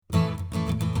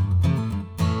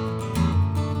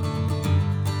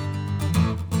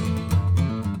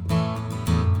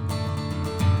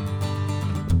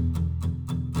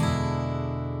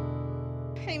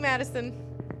Madison.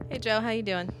 Hey Joe, how you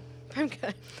doing? I'm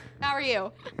good. How are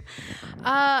you?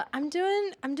 I'm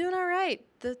doing all right.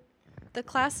 The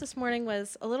class this morning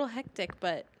was a little hectic,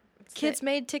 but kids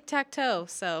made tic-tac-toe,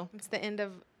 so It's the end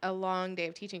of a long day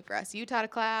of teaching for us. You taught a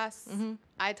class. Mm-hmm.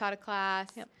 I taught a class.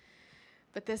 Yep.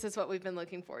 But this is what we've been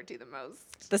looking forward to the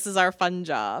most. this is our fun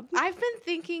job. I've been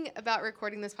thinking about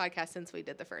recording this podcast since we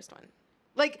did the first one.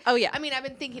 Like, Oh, yeah. I mean, I've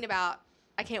been thinking about,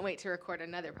 I can't wait to record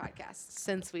another podcast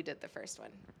since we did the first one.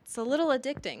 It's a little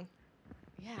addicting,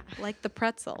 Yeah. like the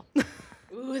pretzel.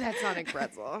 Ooh, that Sonic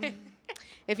pretzel.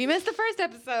 If you missed the first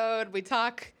episode, we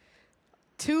talk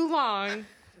too long,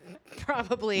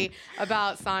 probably,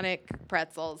 about Sonic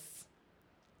pretzels.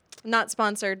 Not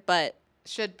sponsored, but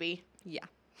Should be. yeah.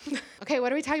 Okay,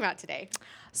 what are we talking about today?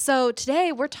 So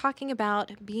today we're talking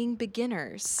about being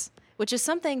beginners, which is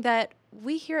something that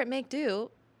we here at Make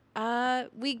Do,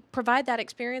 we provide that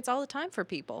experience all the time for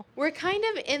people. We're kind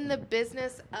of in the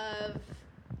business of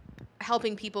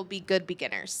helping people be good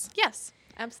beginners. Yes,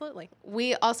 absolutely.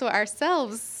 We also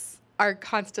ourselves are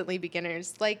constantly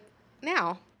beginners, like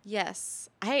now. Yes.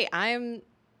 Hey, I'm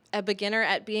a beginner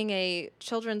at being a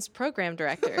children's program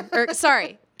director. Or,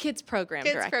 sorry, kids program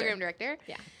Kids director. program director.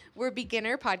 Yeah. We're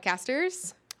beginner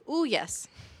podcasters. Ooh, yes.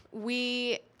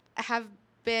 We have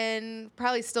been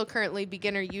probably still currently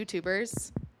beginner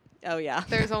YouTubers. Oh, yeah.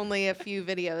 There's only a few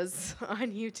videos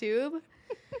on YouTube.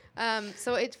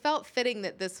 So it felt fitting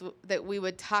that that we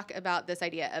would talk about this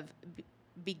idea of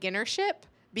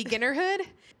beginnerhood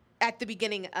at the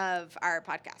beginning of our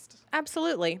podcast.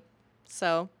 Absolutely.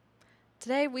 So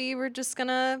today we were just going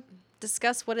to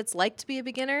discuss what it's like to be a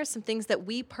beginner, some things that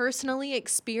we personally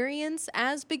experience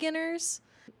as beginners,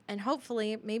 and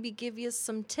hopefully maybe give you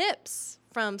some tips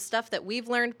from stuff that we've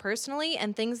learned personally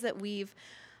and things that we've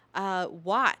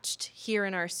watched here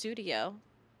in our studio.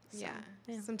 So,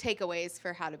 Yeah. Some takeaways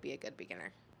for how to be a good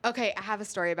beginner. Okay, I have a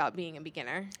story about being a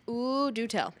beginner. Ooh, do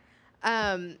tell.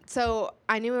 So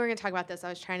I knew we were going to talk about this. I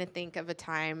was trying to think of a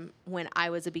time when I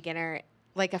was a beginner,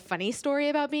 like a funny story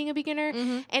about being a beginner.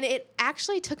 Mm-hmm. And it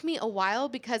actually took me a while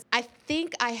because I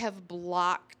think I have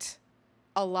blocked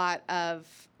a lot of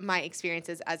my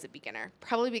experiences as a beginner,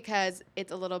 probably because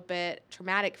it's a little bit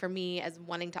traumatic for me as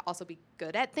wanting to also be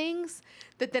good at things,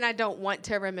 that then I don't want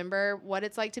to remember what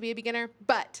it's like to be a beginner.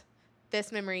 But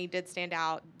this memory did stand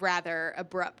out rather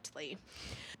abruptly.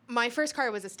 My first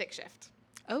car was a stick shift.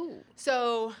 Oh.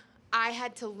 So I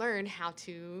had to learn how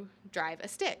to drive a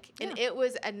stick. And it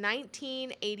was a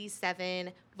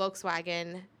 1987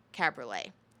 Volkswagen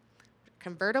Cabriolet.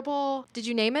 Convertible. Did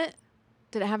you name it?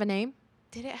 Did it have a name?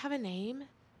 Did it have a name?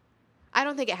 I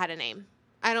don't think it had a name.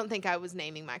 I don't think I was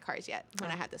naming my cars yet when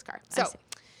I had this car. I So, see.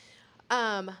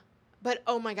 but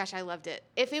oh my gosh, I loved it.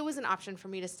 If it was an option for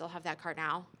me to still have that car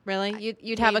now. Really?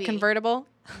 You'd have a maybe. convertible?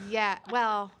 Yeah,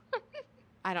 well,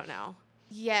 I don't know.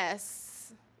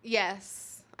 Yes,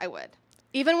 I would.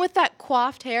 Even with that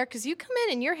coiffed hair? Because you come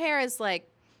in and your hair is like,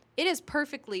 it is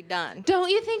perfectly done. Don't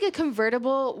you think a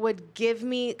convertible would give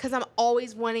me, because I'm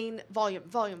always wanting volume.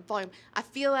 I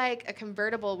feel like a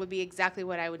convertible would be exactly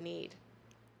what I would need.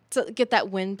 To get that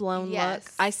windblown look?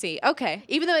 Yes. I see. Okay.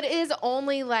 Even though it is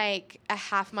only like a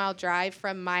half-mile drive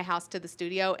from my house to the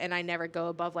studio and I never go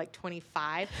above like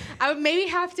 25, I would maybe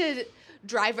have to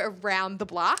drive around the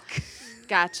block.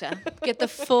 Gotcha. Get the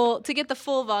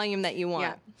full volume that you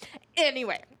want. Yeah.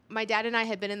 Anyway, my dad and I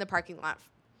had been in the parking lot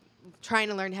trying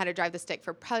to learn how to drive the stick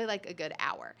for probably like a good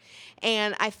hour.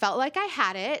 And I felt like I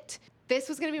had it. This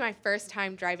was going to be my first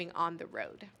time driving on the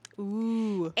road.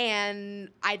 Ooh. And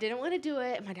I didn't want to do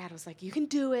it. And my dad was like, you can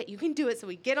do it. So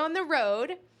we get on the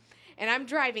road and I'm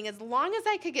driving. As long as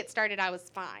I could get started, I was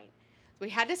fine. We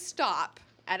had to stop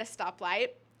at a stoplight.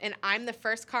 And I'm the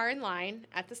first car in line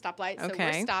at the stoplight. So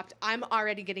Okay. we're stopped. I'm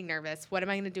already getting nervous. What am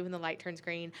I going to do when the light turns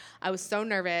green? I was so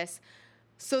nervous.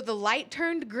 So the light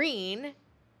turned green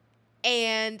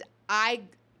and I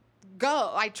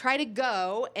tried to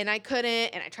go and I couldn't.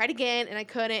 And I tried again and I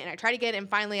couldn't. And I tried again. And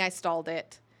finally I stalled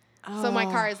it. Oh. So my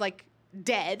car is like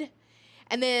dead.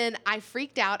 And then I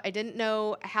freaked out. I didn't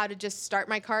know how to just start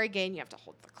my car again. You have to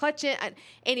hold the clutch in.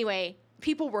 Anyway,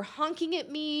 people were honking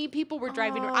at me. People were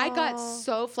driving. I got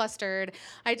so flustered.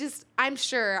 I'm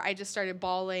sure I just started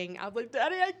bawling. I was like,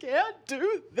 Daddy, I can't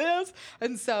do this.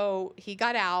 And so he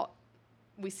got out.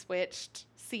 We switched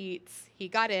seats. He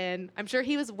got in. I'm sure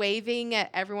he was waving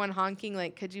at everyone honking,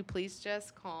 like, could you please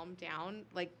just calm down?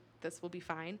 Like, this will be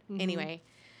fine. Mm-hmm. Anyway.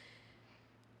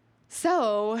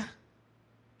 So,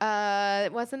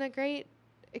 it wasn't a great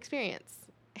experience.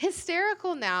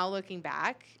 Hysterical now, looking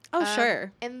back. Oh,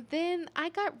 sure. And then I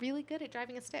got really good at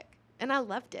driving a stick, and I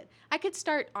loved it. I could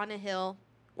start on a hill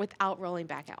without rolling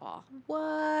back at all.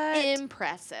 What?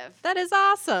 Impressive. That is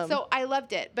awesome. So I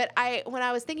loved it. But when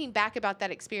I was thinking back about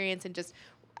that experience and just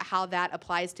how that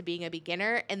applies to being a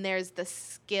beginner, and there's the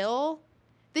skill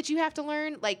that you have to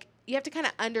learn, like you have to kind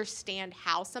of understand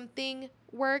how something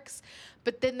works,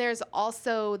 but then there's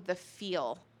also the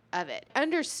feel of it.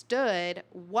 Understood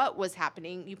what was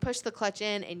happening. You push the clutch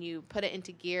in and you put it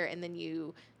into gear and then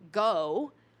you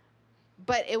go.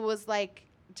 But it was like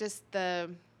just that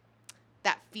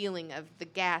feeling of the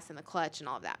gas and the clutch and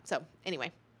all of that. So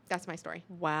anyway, that's my story.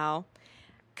 Wow.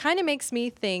 Kind of makes me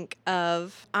think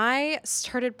of, I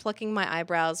started plucking my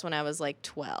eyebrows when I was like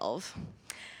 12.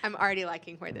 I'm already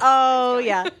liking where this Oh, is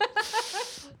going.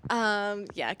 yeah.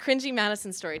 Yeah, cringy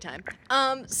Madison story time.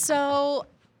 So,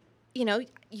 you know,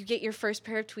 you get your first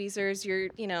pair of tweezers, you're,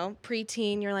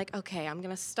 preteen, you're like, okay, I'm going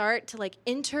to start to like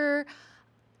enter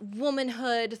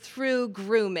womanhood through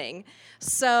grooming.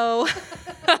 So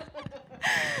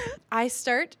I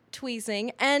start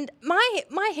tweezing, and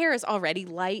my hair is already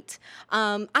light.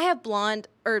 I have blonde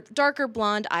or darker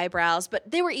blonde eyebrows, but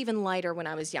they were even lighter when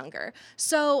I was younger.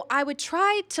 So I would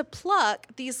try to pluck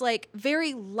these like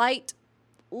very light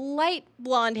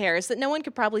blonde hairs that no one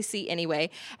could probably see anyway,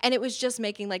 and it was just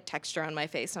making like texture on my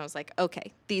face, and I was like,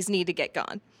 okay, these need to get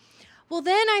gone. Well,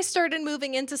 then I started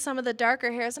moving into some of the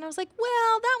darker hairs, and I was like,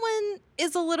 well, that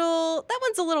one's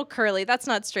a little curly. That's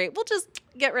not straight. We'll just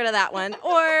get rid of that one.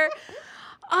 Or,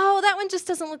 oh, that one just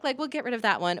doesn't look like, we'll get rid of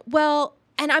that one. Well,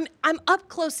 and I'm up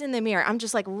close in the mirror. I'm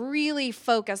just like really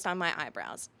focused on my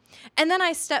eyebrows. And then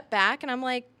I step back and I'm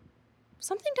like,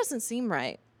 something doesn't seem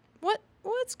right.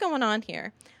 What's going on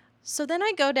here? So then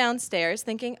I go downstairs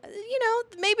thinking,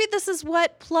 maybe this is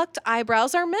what plucked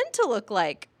eyebrows are meant to look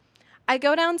like. I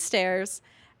go downstairs,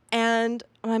 and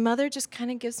my mother just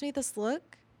kind of gives me this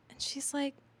look, and she's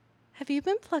like, have you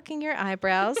been plucking your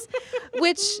eyebrows?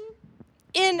 Which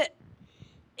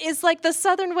is like the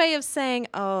Southern way of saying,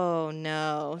 oh,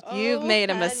 no, you've made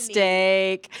a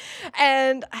mistake.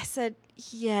 And I said,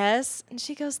 yes. And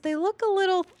she goes, they look a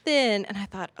little thin. And I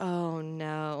thought, oh,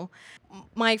 no.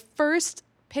 My first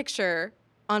picture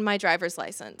on my driver's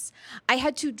license, I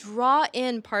had to draw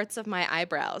in parts of my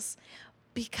eyebrows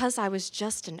because I was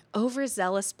just an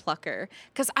overzealous plucker,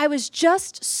 because I was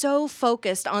just so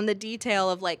focused on the detail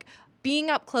of like being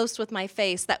up close with my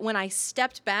face that when I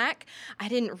stepped back, I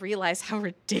didn't realize how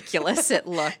ridiculous it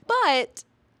looked. But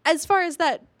as far as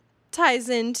that ties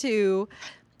into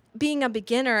being a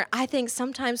beginner, I think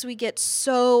sometimes we get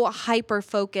so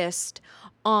hyper-focused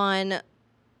on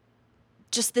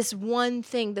just this one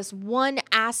thing, this one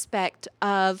aspect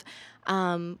of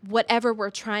whatever we're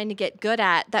trying to get good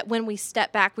at, that when we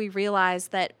step back, we realize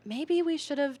that maybe we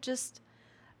should have just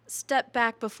stepped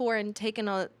back before and taken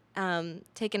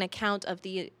account of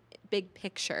the big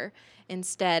picture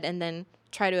instead, and then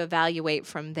try to evaluate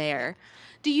from there.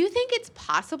 Do you think it's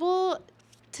possible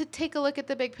to take a look at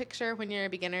the big picture when you're a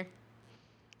beginner?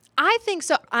 I think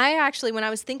so. I actually, when I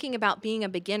was thinking about being a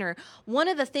beginner, one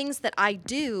of the things that I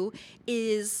do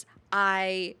is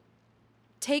I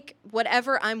take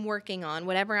whatever I'm working on,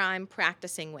 whatever I'm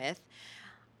practicing with,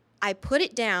 I put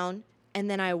it down,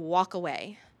 and then I walk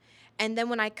away. And then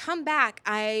when I come back,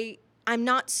 I'm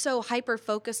not so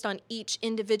hyper-focused on each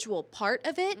individual part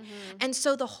of it. Mm-hmm. And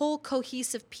so the whole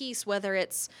cohesive piece, whether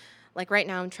it's, like right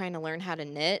now I'm trying to learn how to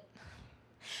knit,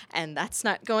 and that's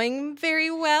not going very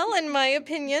well, in my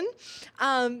opinion.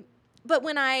 But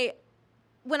when I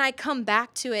come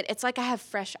back to it, it's like I have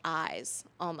fresh eyes,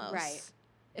 almost. Right.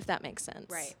 If that makes sense.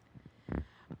 Right.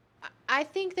 I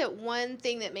think that one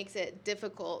thing that makes it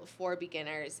difficult for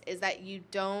beginners is that you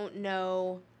don't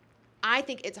know. I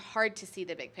think it's hard to see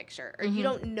the big picture, or you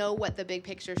don't know what the big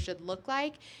picture should look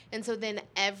like. And so then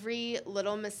every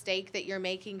little mistake that you're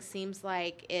making seems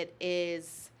like it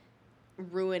is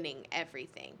ruining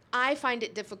everything. I find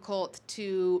it difficult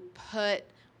to put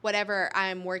whatever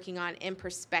I'm working on in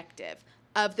perspective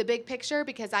of the big picture,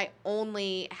 because I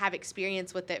only have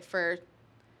experience with it for,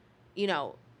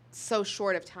 so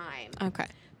short of time. Okay.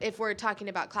 If we're talking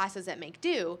about classes at Make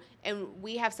Do, and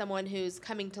we have someone who's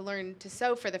coming to learn to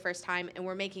sew for the first time, and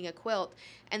we're making a quilt,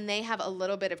 and they have a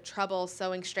little bit of trouble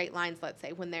sewing straight lines, let's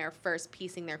say, when they're first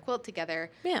piecing their quilt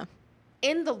together. Yeah.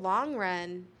 In the long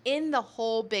run, in the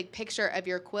whole big picture of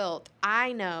your quilt,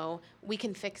 I know we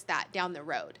can fix that down the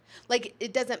road. Like,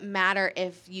 it doesn't matter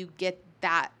if you get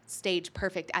that stage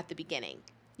perfect at the beginning.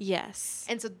 Yes.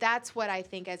 And so that's what I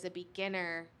think as a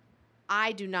beginner,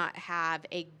 I do not have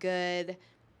a good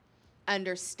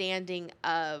understanding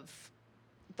of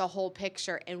the whole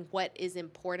picture and what is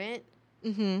important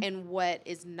and what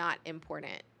is not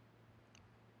important.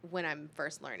 when I'm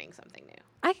first learning something new.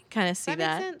 I can kind of see Does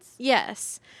that that. make sense?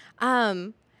 Yes.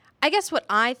 I guess what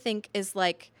I think is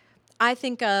like, I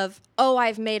think of, oh,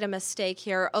 I've made a mistake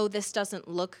here. Oh, this doesn't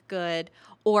look good.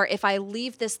 Or if I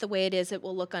leave this the way it is, it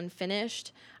will look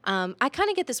unfinished. I kind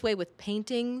of get this way with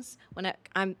paintings when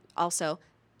I'm also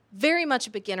very much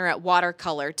a beginner at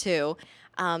watercolor too.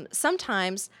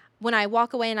 Sometimes when I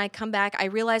walk away and I come back, I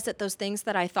realize that those things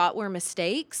that I thought were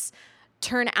mistakes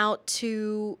turn out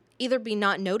to either be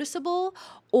not noticeable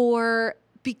or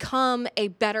become a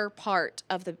better part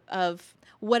of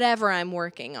whatever I'm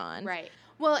working on. Right.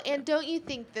 Well, and don't you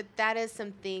think that that is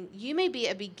something, you may be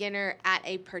a beginner at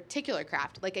a particular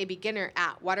craft, like a beginner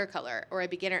at watercolor or a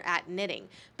beginner at knitting,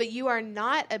 but you are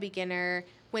not a beginner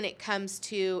when it comes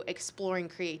to exploring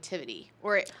creativity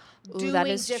or doing that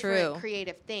is different true.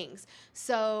 creative things.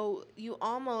 So you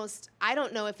almost, I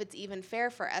don't know if it's even fair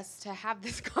for us to have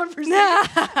this conversation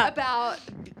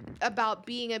about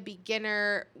being a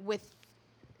beginner with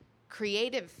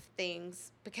creative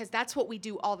things, because that's what we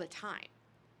do all the time.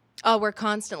 Oh, we're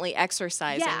constantly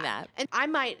exercising that. And I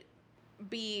might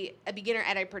be a beginner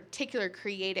at a particular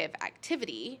creative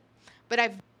activity, but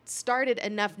I've started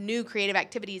enough new creative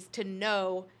activities to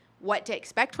know what to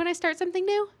expect when I start something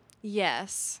new.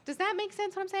 Yes. Does that make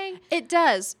sense what I'm saying? It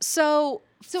does. So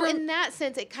In that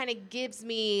sense, it kind of gives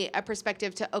me a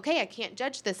perspective to, okay, I can't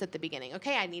judge this at the beginning.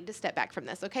 Okay, I need to step back from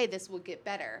this. Okay, this will get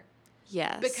better.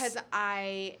 yes. Because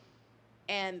I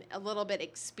am a little bit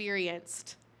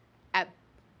experienced at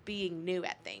being new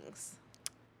at things.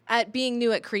 At being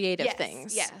new at creative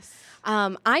things. Yes.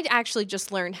 I actually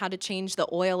just learned how to change the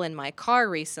oil in my car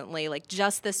recently, like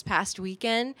just this past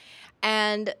weekend.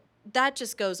 And that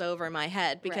just goes over my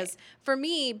head because Right. for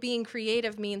me, being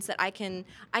creative means that I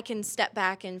can step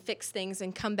back and fix things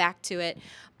and come back to it.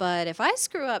 But if I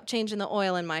screw up changing the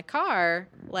oil in my car,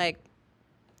 like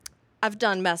I've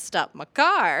done messed up my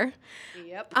car.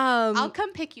 Yep. I'll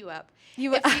come pick you up.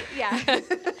 Yeah.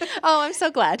 Oh, I'm so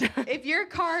glad. If your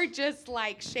car just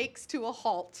like shakes to a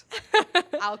halt,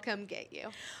 I'll come get you.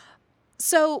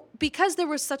 So because there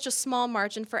was such a small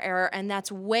margin for error, and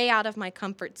that's way out of my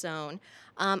comfort zone,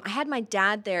 I had my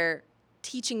dad there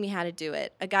teaching me how to do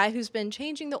it, a guy who's been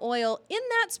changing the oil in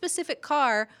that specific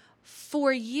car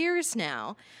for years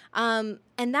now. And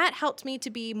that helped me to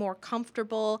be more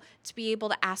comfortable, to be able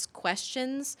to ask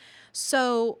questions.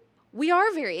 So we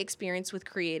are very experienced with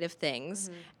creative things,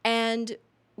 and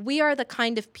we are the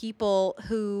kind of people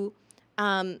who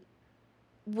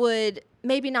would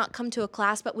maybe not come to a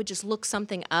class, but would just look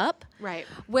something up. Right.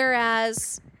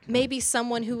 Whereas maybe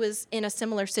someone who was in a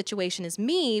similar situation as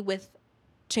me with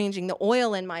changing the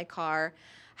oil in my car,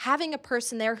 having a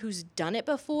person there who's done it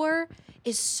before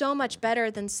is so much better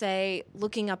than, say,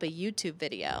 looking up a YouTube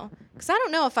video. Because I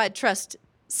don't know if I'd trust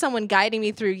someone guiding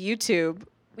me through YouTube,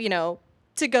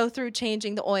 to go through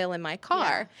changing the oil in my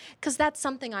car. Because that's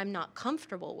something I'm not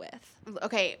comfortable with.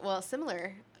 Okay, well,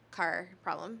 similar car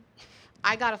problem.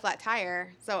 I got a flat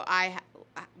tire, so I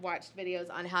watched videos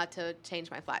on how to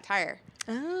change my flat tire.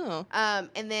 Oh.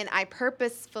 And then I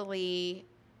purposefully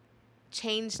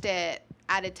changed it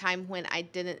at a time when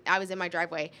I was in my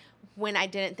driveway, when I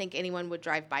didn't think anyone would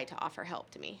drive by to offer help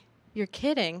to me. You're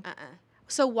kidding. Uh-uh.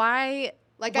 So why...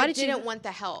 Like, why I did you- didn't want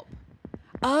the help.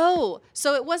 Oh,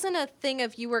 so it wasn't a thing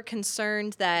of you were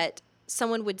concerned that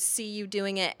someone would see you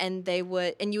doing it and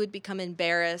you would become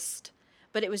embarrassed,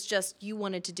 but it was just you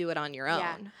wanted to do it on your own.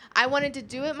 Yeah. I wanted to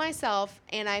do it myself,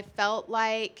 and I felt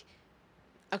like,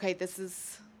 okay, this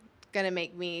is going to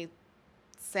make me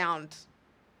sound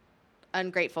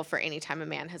ungrateful for any time a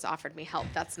man has offered me help.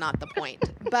 That's not the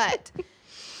point. But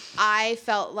I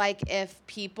felt like if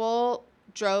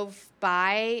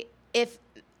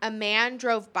a man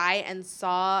drove by and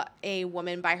saw a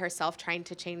woman by herself trying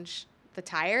to change the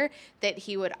tire, that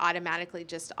he would automatically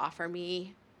just offer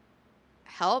me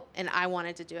help, and I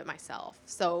wanted to do it myself.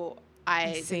 So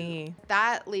I see.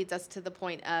 That leads us to the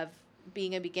point of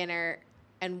being a beginner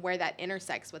and where that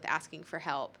intersects with asking for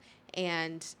help.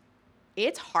 And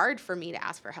it's hard for me to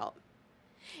ask for help.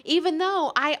 Even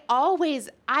though I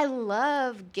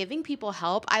love giving people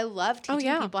help. I love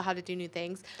teaching people how to do new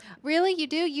things. Really? You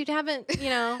do? You haven't,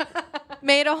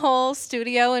 made a whole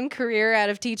studio and career out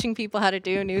of teaching people how to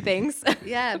do new things?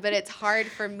 Yeah, but it's hard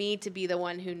for me to be the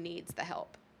one who needs the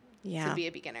help Yeah. to be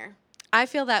a beginner. I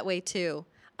feel that way too.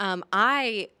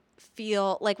 I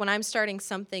feel like when I'm starting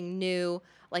something new,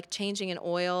 like changing the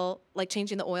oil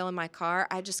in my car,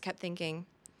 I just kept thinking,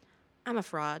 I'm a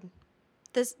fraud.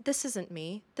 This isn't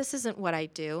me. This isn't what I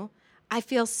do. I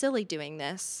feel silly doing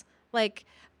this. Like,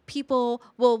 people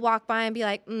will walk by and be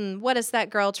like, what is that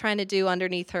girl trying to do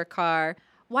underneath her car?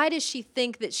 Why does she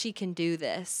think that she can do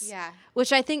this? Yeah.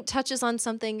 Which I think touches on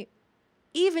something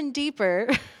even deeper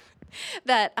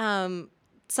that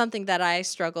something that I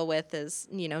struggle with is,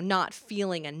 not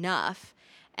feeling enough.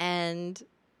 And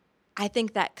I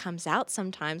think that comes out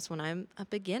sometimes when I'm a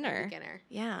beginner.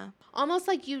 Yeah. Almost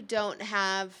like you don't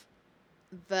have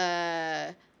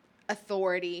the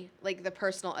authority, like the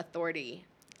personal authority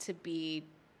to be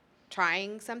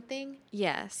trying something.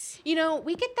 Yes. We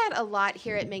get that a lot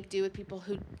here at Make Do with people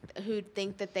who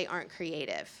think that they aren't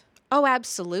creative. Oh,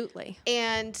 absolutely.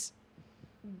 And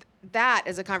that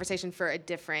is a conversation for a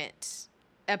different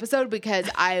episode, because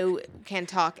I can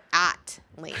talk at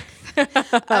length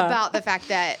about the fact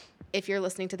that if you're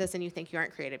listening to this and you think you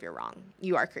aren't creative, you're wrong.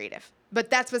 You are creative. But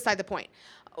that's beside the point.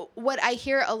 What I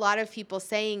hear a lot of people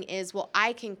saying is, well,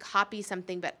 I can copy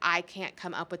something, but I can't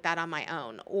come up with that on my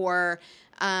own. Or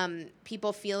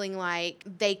people feeling like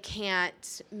they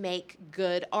can't make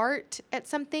good art at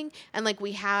something. And like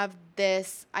we have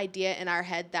this idea in our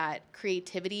head that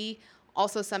creativity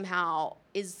also somehow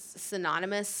is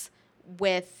synonymous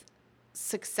with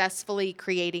successfully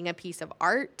creating a piece of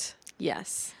art.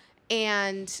 Yes.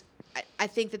 And I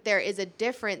think that there is a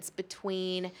difference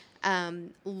between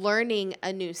learning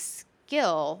a new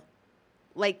skill,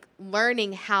 like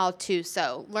learning how to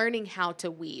sew, learning how to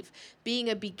weave, being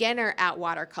a beginner at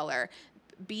watercolor,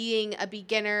 being a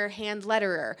beginner hand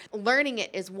letterer. Learning it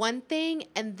is one thing,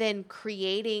 and then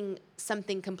creating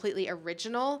something completely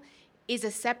original is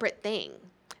a separate thing.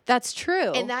 That's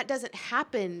true. And that doesn't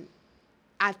happen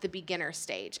at the beginner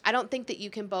stage. I don't think that you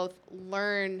can both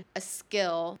learn a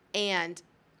skill and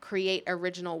create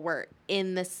original work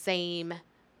in the same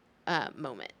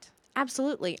moment.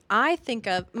 Absolutely. I think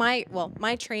of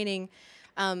my training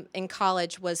in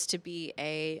college was to be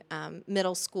a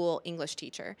middle school English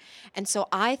teacher. And so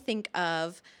I think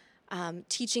of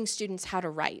teaching students how to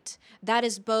write. That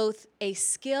is both a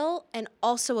skill and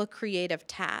also a creative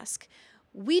task.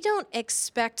 We don't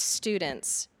expect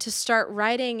students to start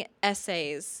writing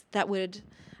essays that would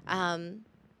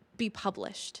be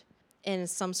published in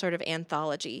some sort of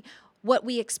anthology. What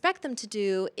we expect them to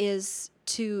do is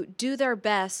to do their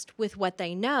best with what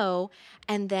they know,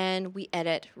 and then we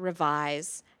edit,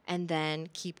 revise, and then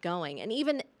keep going. And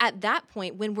even at that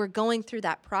point, when we're going through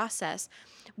that process,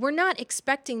 we're not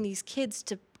expecting these kids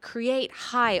to create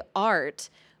high art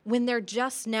when they're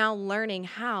just now learning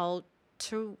how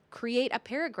to create a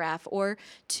paragraph or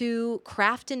to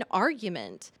craft an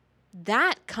argument.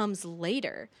 That comes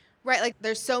later. Right, like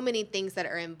there's so many things that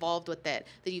are involved with it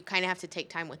that you kind of have to take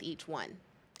time with each one.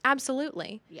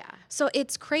 Absolutely. Yeah. So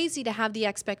it's crazy to have the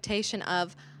expectation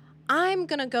of, I'm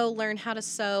going to go learn how to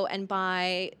sew, and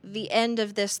by the end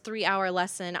of this 3-hour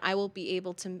lesson, I will be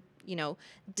able to,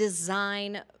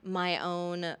 design my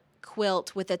own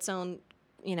quilt with its own,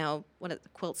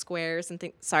 quilt squares and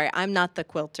things. Sorry, I'm not the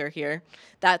quilter here.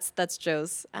 That's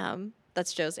Joe's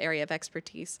area of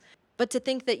expertise. But to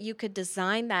think that you could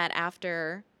design that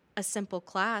after a simple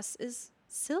class is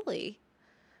silly.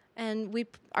 And we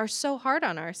are so hard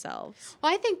on ourselves.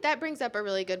 Well, I think that brings up a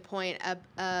really good point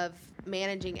of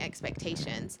managing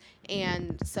expectations.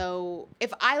 And so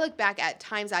if I look back at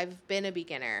times I've been a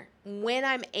beginner, when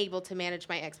I'm able to manage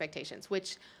my expectations,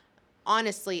 which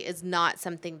honestly is not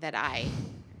something that I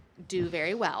do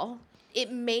very well,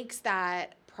 it makes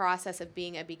that process of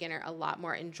being a beginner a lot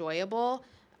more enjoyable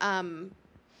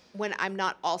when I'm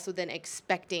not also then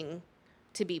expecting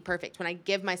to be perfect, when I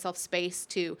give myself space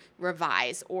to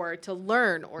revise or to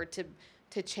learn or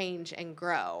to change and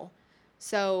grow.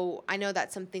 So I know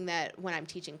that's something that when I'm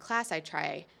teaching class, I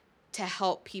try to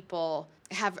help people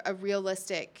have a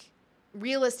realistic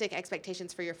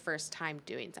expectations for your first time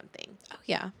doing something. Oh,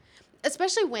 yeah.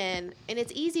 Especially when, and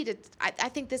it's easy to, I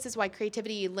think this is why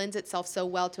creativity lends itself so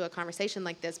well to a conversation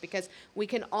like this, because we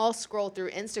can all scroll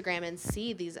through Instagram and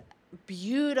see these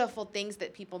beautiful things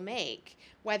that people make,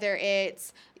 whether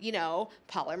it's,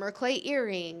 polymer clay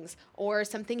earrings or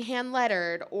something hand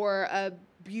lettered or a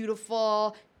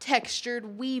beautiful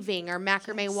textured weaving or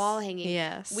macrame wall hanging.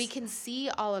 Yes. We can see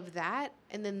all of that,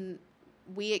 and then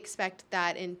we expect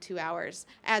that in 2 hours.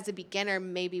 As a beginner,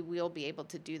 maybe we'll be able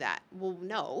to do that. Well,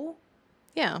 no.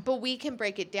 Yeah. But we can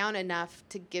break it down enough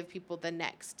to give people the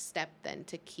next step then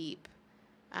to keep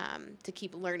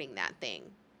learning that thing.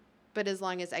 But as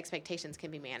long as expectations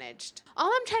can be managed.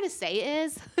 All I'm trying to say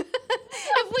is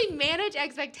if we manage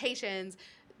expectations,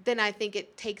 then I think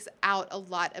it takes out a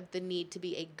lot of the need to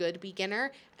be a good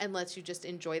beginner and lets you just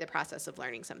enjoy the process of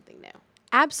learning something new.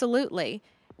 Absolutely.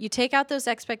 You take out those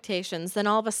expectations, then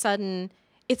all of a sudden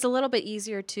it's a little bit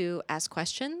easier to ask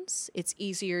questions. It's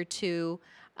easier to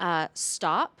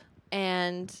stop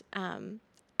and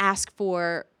ask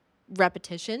for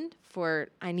repetition, for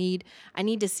I need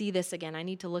to see this again. I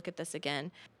need to look at this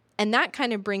again. And that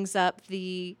kind of brings up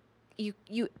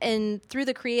and through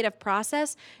the creative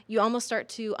process, you almost start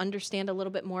to understand a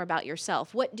little bit more about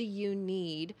yourself. What do you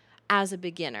need as a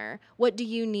beginner? What do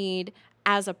you need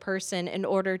as a person in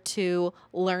order to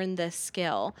learn this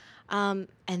skill? And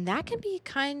that can be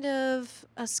kind of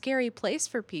a scary place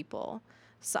for people.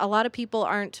 So a lot of people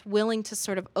aren't willing to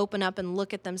sort of open up and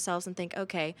look at themselves and think,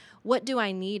 okay, what do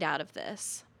I need out of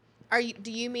this?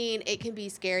 Do you mean it can be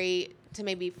scary to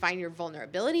maybe find your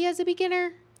vulnerability as a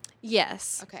beginner?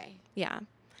 Yes. Okay. Yeah.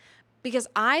 Because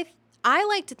I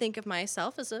like to think of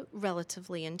myself as a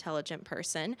relatively intelligent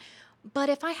person, but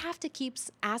if I have to keep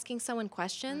asking someone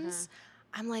questions,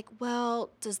 I'm like, well,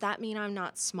 does that mean I'm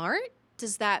not smart?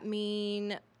 Does that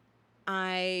mean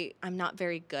I'm not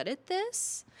very good at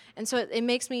this? And so it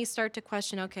makes me start to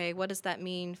question, okay, what does that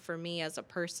mean for me as a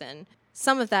person?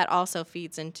 Some of that also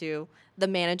feeds into the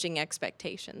managing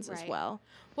expectations as well.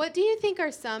 What do you think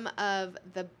are some of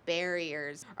the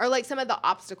barriers or like some of the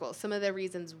obstacles, some of the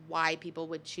reasons why people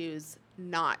would choose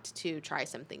not to try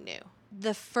something new?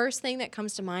 The first thing that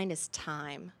comes to mind is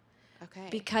time. Okay.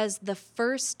 Because the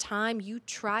first time you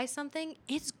try something,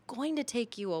 it's going to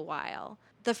take you a while.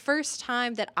 The first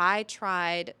time that I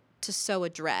tried to sew a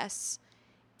dress,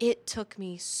 it took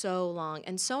me so long.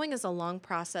 And sewing is a long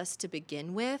process to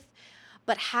begin with,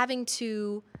 but having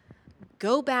to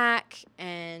go back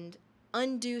and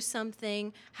undo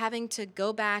something, having to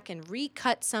go back and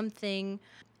recut something,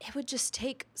 it would just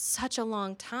take such a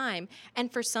long time.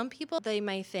 And for some people, they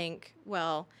may think,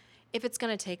 well, if it's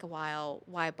going to take a while,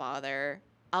 why bother?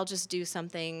 I'll just do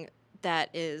something that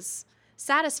is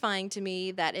satisfying to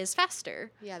me, that is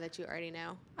faster. Yeah, that you already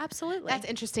know. Absolutely. That's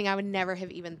interesting. I would never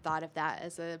have even thought of that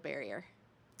as a barrier.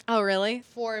 Oh, really?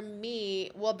 For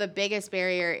me, well, the biggest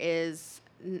barrier is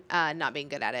not being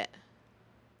good at it.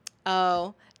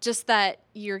 Oh, just that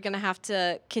you're going to have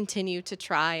to continue to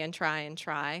try and try and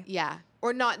try. Yeah.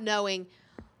 Or not knowing.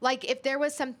 Like, if there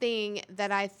was something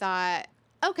that I thought,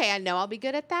 okay, I know I'll be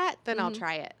good at that, then I'll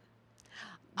try it.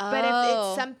 But if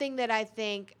it's something that I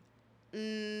think,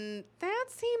 that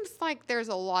seems like there's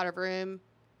a lot of room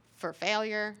for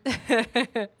failure,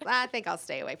 I think I'll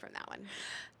stay away from that one.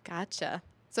 Gotcha.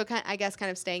 So I guess kind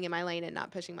of staying in my lane and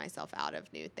not pushing myself out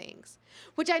of new things,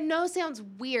 which I know sounds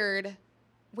weird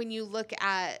when you look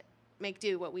at Make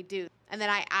Do What We Do. And then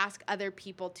I ask other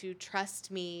people to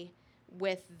trust me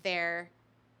with their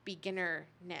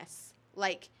beginnerness.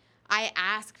 Like, I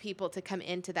ask people to come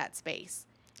into that space.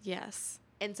 Yes.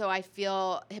 And so I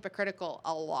feel hypocritical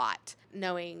a lot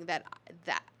knowing that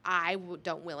I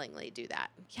don't willingly do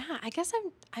that. Yeah, I guess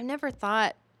I've never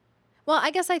thought, well,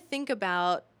 I guess I think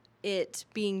about it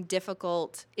being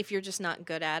difficult if you're just not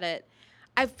good at it.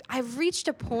 I've reached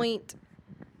a point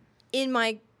in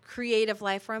my creative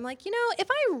life where I'm like, if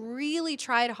I really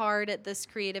tried hard at this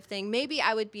creative thing, maybe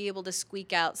I would be able to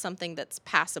squeak out something that's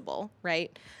passable,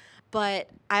 right? But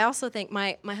I also think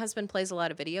my husband plays a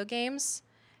lot of video games,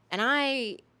 and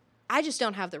I just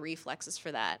don't have the reflexes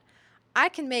for that. I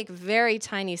can make very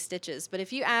tiny stitches, but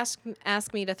if you ask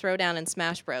me to throw down in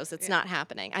Smash Bros, it's not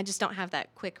happening. I just don't have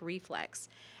that quick reflex.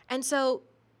 And so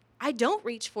I don't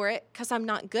reach for it because I'm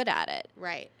not good at it.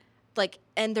 Right.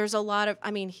 And there's a lot of,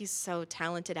 he's so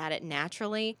talented at it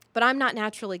naturally, but I'm not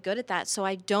naturally good at that. So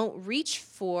I don't reach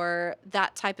for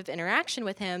that type of interaction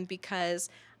with him because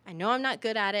I know I'm not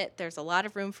good at it. There's a lot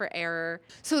of room for error.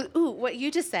 So, what you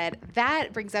just said,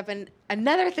 that brings up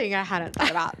another thing I hadn't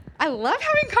thought about. I love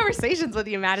having conversations with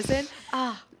you, Madison.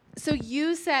 So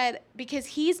you said, because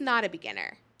he's not a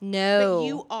beginner. No. But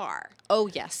you are. Oh,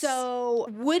 yes. So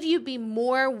would you be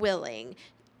more willing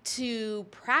to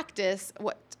practice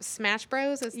Smash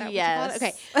Bros? Is that what you call it?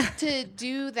 Okay. To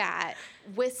do that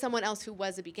with someone else who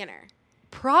was a beginner?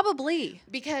 Probably.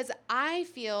 Because I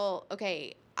feel,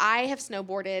 I have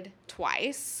snowboarded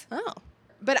twice. Oh.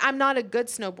 But I'm not a good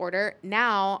snowboarder.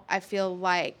 Now I feel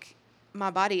like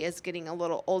my body is getting a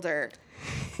little older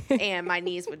and my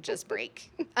knees would just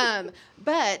break.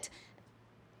 But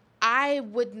I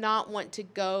would not want to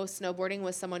go snowboarding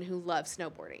with someone who loves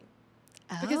snowboarding.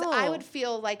 Because I would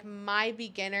feel like my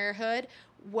beginnerhood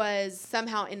was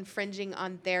somehow infringing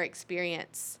on their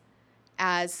experience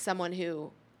as someone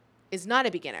who is not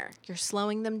a beginner. You're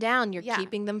slowing them down. You're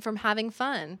keeping them from having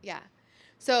fun. Yeah.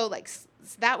 So,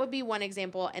 that would be one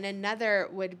example. And another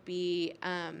would be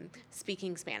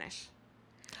speaking Spanish.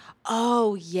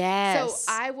 Oh, yes.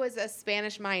 So, I was a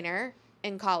Spanish minor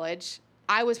in college.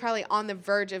 I was probably on the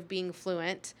verge of being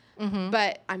fluent,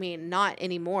 but, not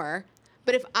anymore.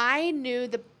 But if I knew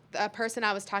the person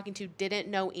I was talking to didn't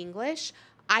know English,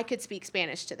 I could speak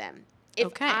Spanish to them. If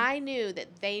Okay. I knew that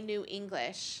they knew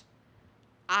English,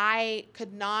 I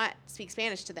could not speak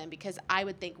Spanish to them because I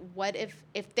would think, what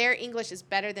if their English is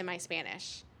better than my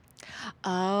Spanish?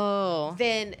 Oh.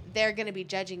 Then they're going to be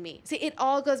judging me. See, it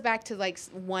all goes back to like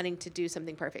wanting to do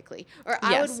something perfectly. Or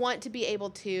I Yes. would want to be able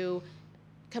to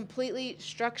completely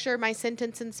structure my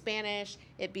sentence in Spanish,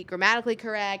 it be grammatically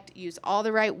correct, use all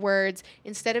the right words,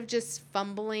 instead of just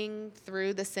fumbling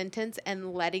through the sentence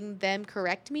and letting them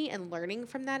correct me and learning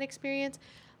from that experience.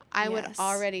 I would Yes.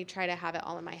 already try to have it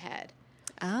all in my head.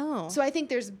 Oh. So I think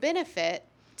there's benefit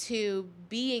to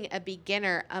being a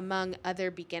beginner among other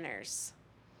beginners.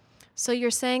 So you're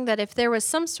saying that if there was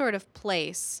some sort of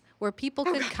place where people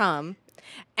could come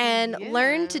and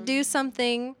learn to Yeah. do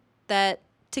something that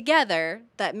together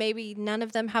that maybe none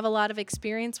of them have a lot of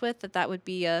experience with, that would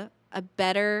be a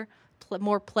better,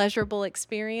 more pleasurable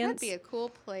experience. That'd be a cool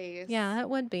place. Yeah, that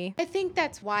would be. I think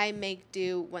that's why Make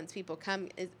Do, once people come,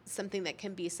 is something that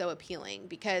can be so appealing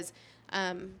because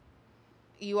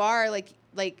you are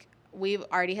like we've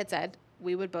already had said,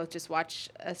 we would both just watch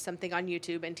something on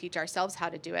YouTube and teach ourselves how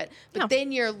to do it. But Yeah.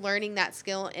 then you're learning that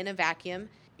skill in a vacuum.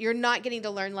 You're not getting to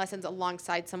learn lessons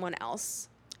alongside someone else.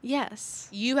 Yes.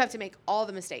 You have to make all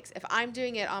the mistakes. If I'm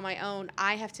doing it on my own,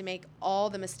 I have to make all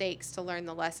the mistakes to learn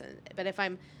the lesson. But if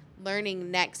I'm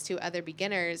learning next to other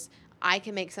beginners, I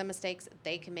can make some mistakes,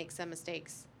 they can make some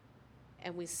mistakes,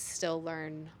 and we still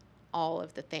learn all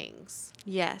of the things.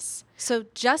 Yes. So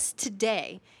just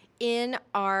today in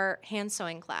our hand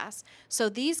sewing class, so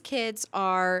these kids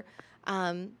are,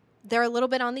 they're a little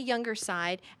bit on the younger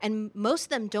side, and most of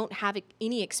them don't have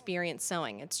any experience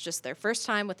sewing. It's just their first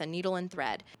time with a needle and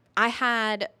thread. I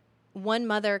had one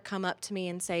mother come up to me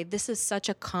and say, "This is such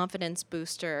a confidence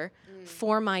booster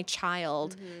for my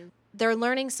child." They're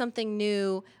learning something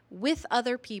new with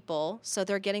other people, so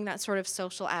they're getting that sort of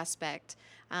social aspect.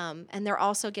 And they're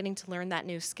also getting to learn that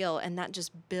new skill, and that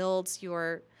just builds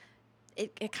your,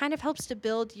 it kind of helps to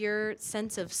build your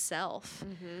sense of self.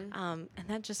 And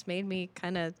that just made me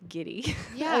kind of giddy.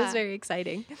 That Yeah. was very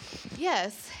exciting.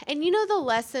 Yes. And you know, the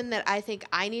lesson that I think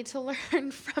I need to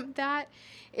learn from that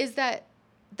is that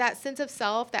that sense of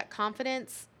self, that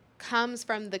confidence comes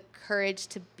from the courage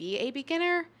to be a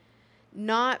beginner,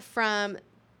 not from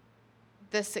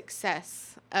the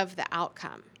success of the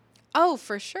outcome. Oh,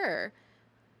 for sure.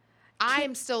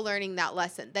 I'm still learning that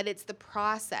lesson, that it's the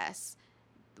process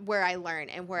where I learn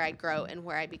and where I grow and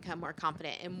where I become more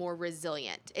confident and more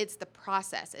resilient. It's the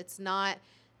process. It's not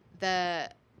the,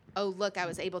 oh, look, I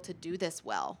was able to do this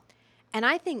well. And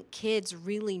I think kids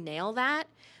really nail that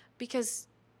because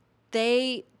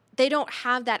they don't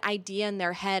have that idea in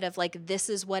their head of like, this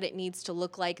is what it needs to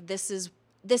look like. This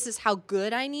is how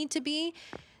good I need to be.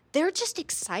 They're just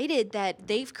excited that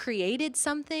they've created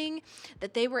something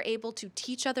that they were able to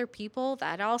teach other people.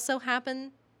 That also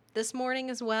happened this morning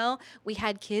as well. We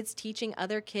had kids teaching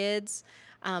other kids,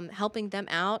 helping them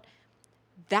out.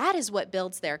 That is what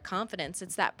builds their confidence.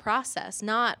 It's that process,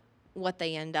 not what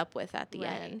they end up with at the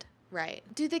end. Right.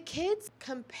 Do the kids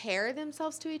compare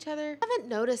themselves to each other? I haven't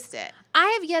noticed it. I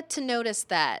have yet to notice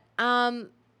that.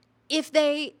 If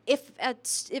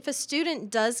a student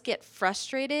does get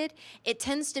frustrated, it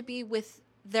tends to be with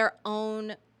their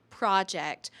own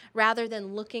project rather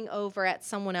than looking over at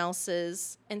someone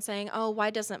else's and saying, "Oh, why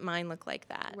doesn't mine look like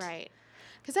that?" Right.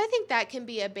 Because I think that can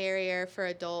be a barrier for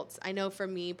adults. I know for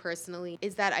me personally,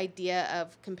 is that idea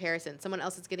of comparison. Someone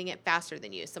else is getting it faster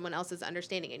than you. Someone else is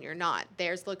understanding and you're not.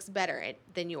 Theirs looks better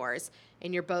than yours.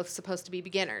 And you're both supposed to be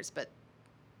beginners, but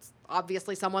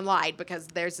obviously someone lied because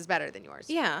theirs is better than yours.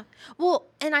 Yeah. Well,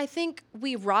 and I think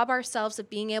we rob ourselves of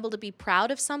being able to be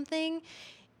proud of something,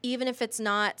 even if it's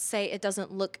not, say, it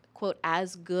doesn't look, quote,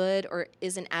 as good or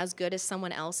isn't as good as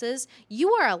someone else's.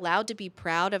 You are allowed to be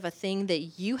proud of a thing that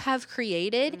you have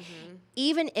created,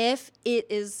 even if it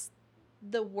is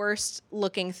the worst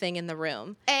looking thing in the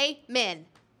room. Amen.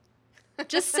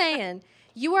 Just saying,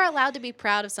 you are allowed to be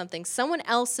proud of something. Someone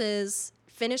else's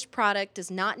finished product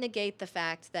does not negate the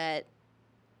fact that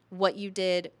what you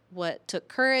did, what took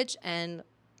courage, and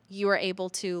you were able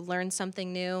to learn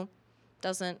something new,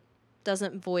 doesn't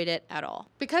void it at all.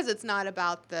 Because it's not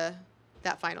about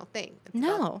that final thing. It's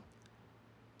about No.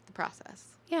 the process.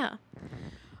 Yeah.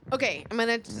 Okay, I'm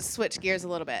going to switch gears a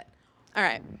little bit. All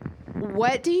right.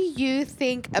 What do you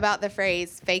think about the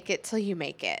phrase fake it till you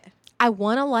make it? I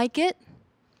want to like it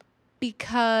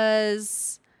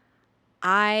because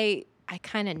I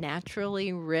kind of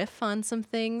naturally riff on some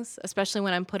things, especially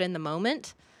when I'm put in the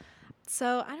moment.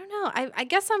 So I don't know. I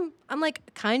guess I'm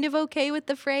like kind of okay with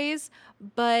the phrase,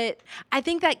 but I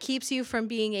think that keeps you from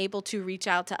being able to reach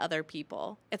out to other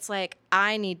people. It's like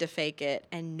I need to fake it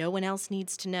and no one else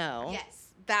needs to know.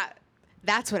 Yes,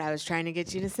 that's what I was trying to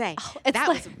get you to say. It's That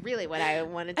like- was really what I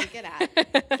wanted to get at.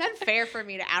 It's unfair for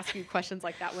me to ask you questions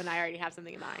like that when I already have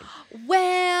something in mind.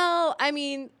 Well, I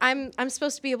mean, I'm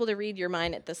supposed to be able to read your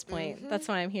mind at this point. That's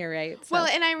why I'm here, right? So. Well,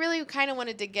 and I really kind of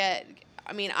wanted to get,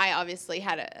 I mean, I obviously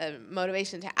had a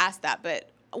motivation to ask that, but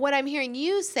what I'm hearing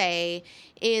you say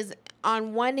is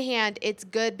on one hand, it's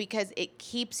good because it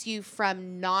keeps you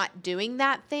from not doing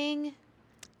that thing.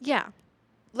 yeah.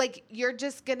 Like you're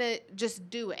just going to just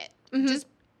do it. Just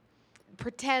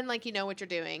pretend like you know what you're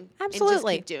doing.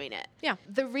 Absolutely. And just keep doing it. Yeah.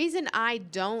 The reason I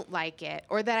don't like it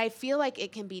or that I feel like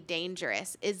it can be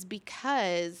dangerous is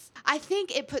because I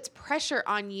think it puts pressure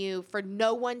on you for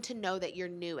no one to know that you're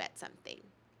new at something.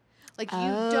 Like you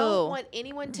Oh. don't want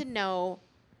anyone to know.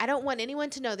 I don't want anyone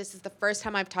to know this is the first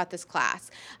time I've taught this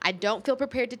class. I don't feel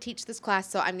prepared to teach this class,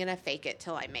 so I'm going to fake it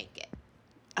till I make it.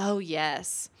 Oh,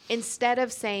 yes. Instead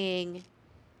of saying,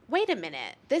 wait a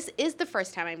minute, this is the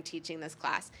first time I'm teaching this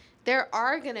class. There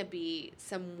are going to be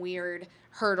some weird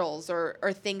hurdles or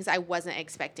things I wasn't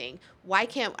expecting. Why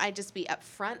can't I just be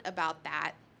upfront about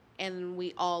that and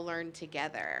we all learn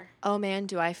together? Oh, man,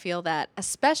 do I feel that.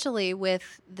 Especially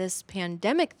with this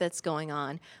pandemic that's going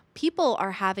on. People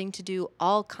are having to do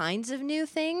all kinds of new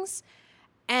things.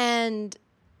 And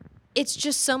it's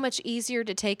just so much easier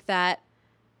to take that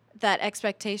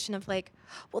expectation of like,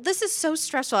 well, this is so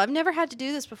stressful. I've never had to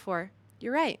do this before.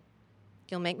 You're right.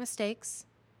 You'll make mistakes.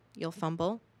 You'll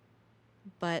fumble.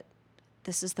 But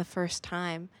this is the first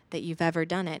time that you've ever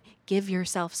done it. Give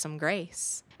yourself some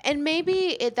grace. And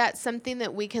maybe that's something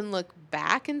that we can look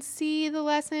back and see the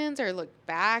lessons or look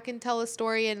back and tell a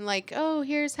story and like, oh,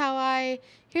 here's all I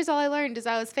learned is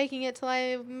I was faking it till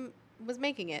I was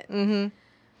making it. Mm-hmm.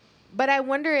 But I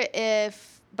wonder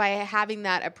if by having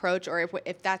that approach or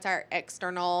if that's our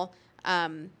external,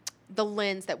 the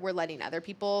lens that we're letting other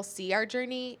people see our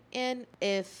journey in,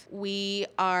 if we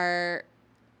are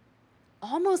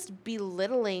almost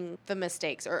belittling the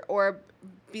mistakes or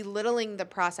belittling the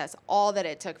process, all that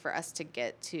it took for us to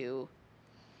get to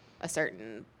a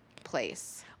certain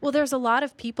place. Well, there's a lot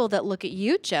of people that look at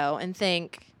you, Joe, and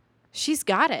think, she's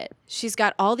got it. She's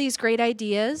got all these great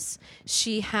ideas.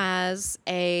 She has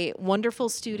a wonderful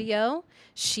studio.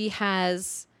 She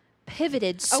has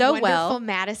pivoted so well.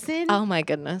 Madison. Oh my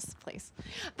goodness, please.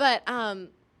 But and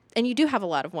you do have a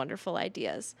lot of wonderful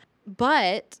ideas.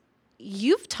 But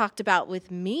you've talked about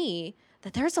with me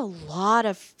that there's a lot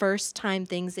of first-time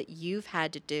things that you've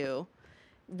had to do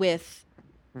with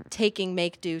taking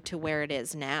Make Do to where it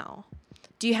is now.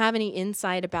 Do you have any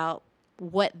insight about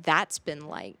what that's been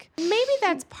like? Maybe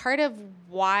that's part of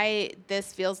why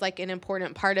this feels like an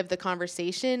important part of the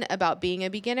conversation about being a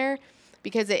beginner,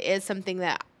 because it is something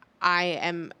that I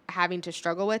am having to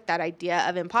struggle with, that idea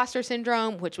of imposter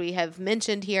syndrome, which we have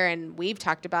mentioned here and we've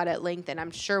talked about at length, and I'm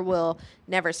sure will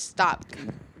never stop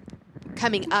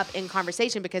coming up in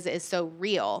conversation because it is so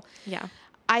real. Yeah.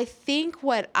 I think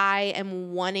what I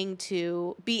am wanting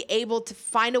to be able to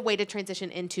find a way to transition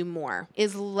into more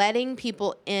is letting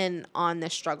people in on the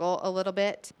struggle a little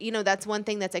bit. You know, that's one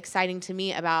thing that's exciting to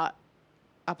me about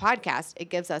a podcast. It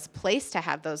gives us place to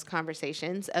have those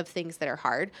conversations of things that are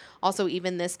hard. Also,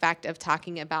 even this fact of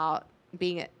talking about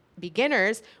being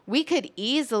beginners, we could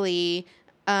easily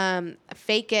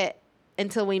fake it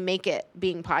until we make it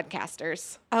being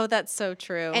podcasters. Oh, that's so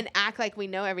true. And act like we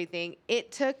know everything.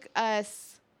 It took us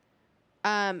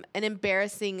an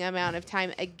embarrassing amount of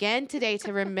time again today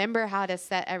to remember how to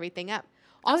set everything up.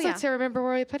 Also to remember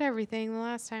where we put everything the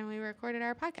last time we recorded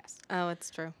our podcast. Oh, it's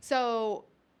true. So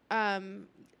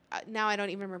now I don't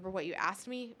even remember what you asked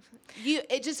me.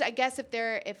 I guess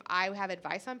if I have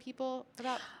advice on people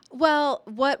about. Well,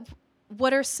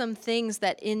 what are some things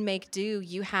that in Make Do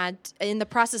you had in the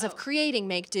process of creating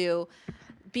Make Do?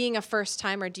 Being a first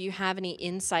timer, do you have any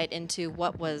insight into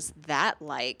what was that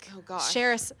like? Oh gosh.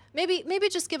 Share us, maybe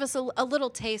just give us a little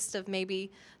taste of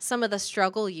maybe some of the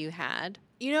struggle you had.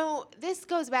 You know, this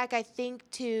goes back, I think,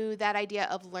 to that idea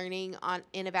of learning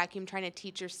in a vacuum, trying to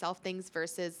teach yourself things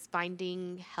versus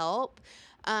finding help.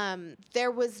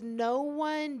 There was no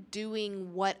one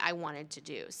doing what I wanted to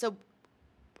do. So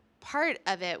part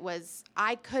of it was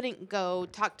I couldn't go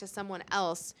talk to someone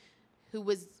else who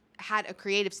had a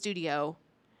creative studio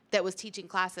that was teaching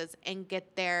classes and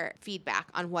get their feedback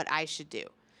on what I should do.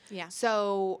 Yeah.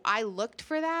 So I looked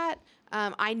for that.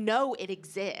 I know it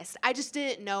exists. I just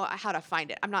didn't know how to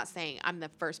find it. I'm not saying I'm the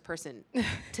first person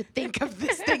to think of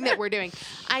this thing that we're doing.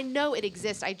 I know it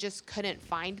exists. I just couldn't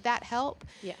find that help.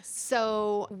 Yes.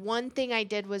 So one thing I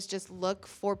did was just look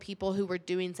for people who were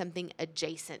doing something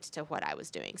adjacent to what I was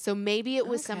doing. So maybe it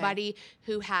was somebody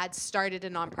who had started a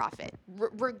nonprofit,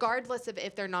 regardless of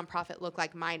if their nonprofit looked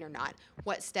like mine or not.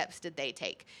 What steps did they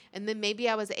take? And then maybe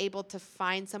I was able to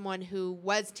find someone who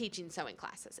was teaching sewing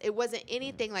classes. It wasn't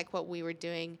anything like what we were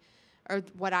doing or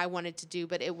what I wanted to do,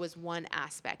 but it was one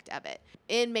aspect of it.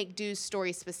 In Make Do's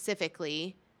story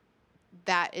specifically,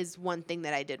 that is one thing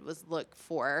that I did was look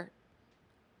for,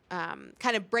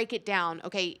 kind of break it down.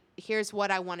 Okay, here's what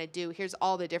I want to do. Here's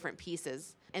all the different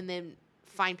pieces. And then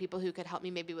find people who could help me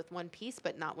maybe with one piece,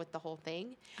 but not with the whole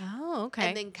thing. Oh, okay.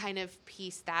 And then kind of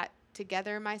piece that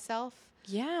together myself.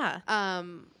 Yeah.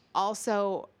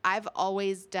 Also, I've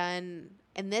always done,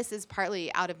 and this is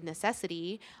partly out of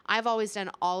necessity, I've always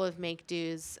done all of Make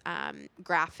Do's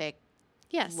graphic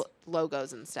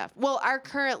logos and stuff. Well, our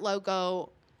current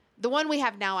logo, the one we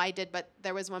have now I did, but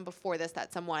there was one before this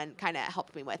that someone kind of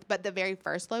helped me with. But the very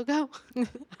first logo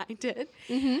I did.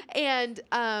 Mm-hmm. And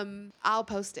I'll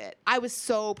post it. I was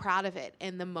so proud of it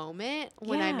in the moment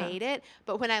when I made it.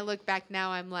 But when I look back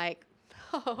now, I'm like,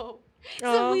 oh,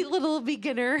 sweet little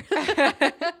beginner.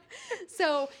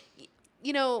 So,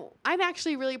 you know, I'm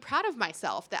actually really proud of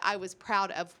myself that I was proud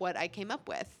of what I came up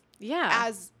with. Yeah.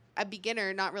 As a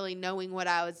beginner, not really knowing what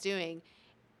I was doing.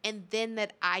 And then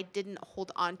that I didn't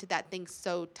hold on to that thing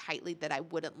so tightly that I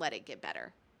wouldn't let it get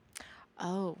better.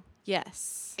 Oh,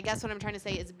 yes. I guess what I'm trying to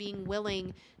say is being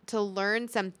willing to learn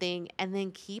something and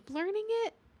then keep learning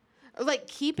it. Or like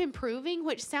keep improving,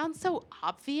 which sounds so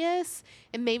obvious.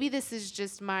 And maybe this is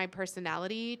just my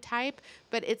personality type,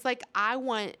 but it's like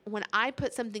when I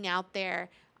put something out there,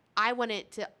 I want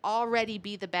it to already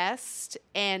be the best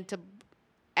and to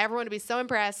everyone to be so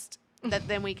impressed that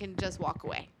then we can just walk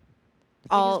away.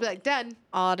 All just be like, done.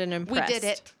 Awed and impressed. We did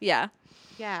it. Yeah.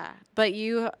 Yeah. But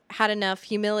you had enough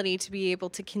humility to be able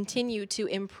to continue to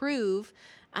improve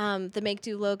the Make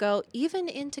Do logo, even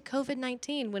into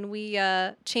COVID-19 when we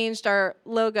changed our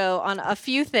logo on a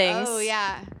few things. Oh,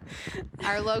 yeah.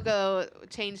 Our logo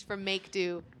changed from Make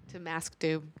Do to Mask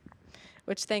Do.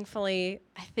 Which thankfully,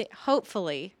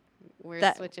 hopefully,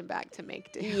 we're switching back to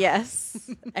Make Do.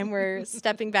 Yes. And we're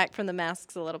stepping back from the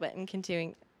masks a little bit and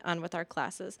continuing on with our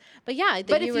classes. But yeah.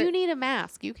 But if you need a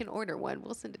mask, you can order one.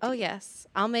 We'll send it to you. Oh, yes.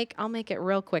 I'll make it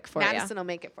real quick for you. Madison will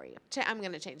make it for you. I'm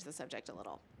going to change the subject a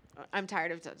little. I'm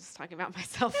tired of just talking about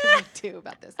myself and too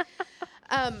about this.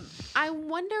 I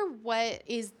wonder what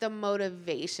is the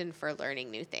motivation for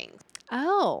learning new things.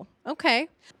 Oh, okay.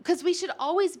 Because we should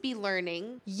always be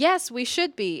learning. Yes, we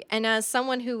should be. And as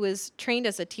someone who was trained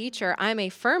as a teacher, I'm a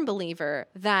firm believer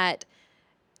that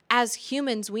as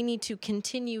humans, we need to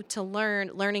continue to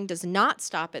learn. Learning does not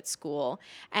stop at school.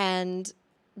 And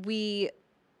we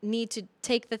need to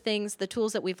take the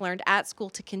tools that we've learned at school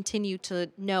to continue to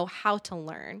know how to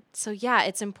learn. So yeah,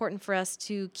 it's important for us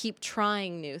to keep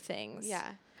trying new things. Yeah.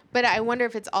 But I wonder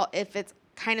if it's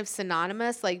kind of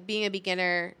synonymous, like being a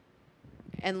beginner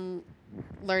and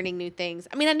learning new things.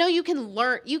 I mean, I know you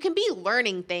can be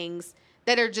learning things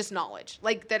that are just knowledge,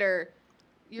 like that are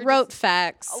rote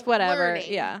facts, whatever.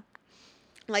 Learning, yeah.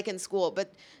 Like in school,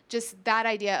 but just that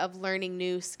idea of learning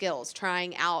new skills,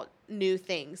 trying out new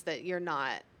things that you're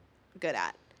not good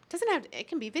at. It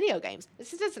can be video games.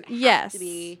 This doesn't have to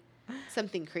be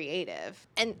something creative.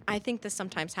 And I think this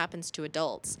sometimes happens to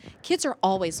adults. Kids are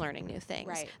always learning new things.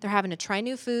 Right. They're having to try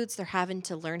new foods. They're having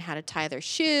to learn how to tie their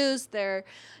shoes. They're,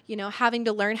 having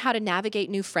to learn how to navigate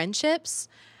new friendships.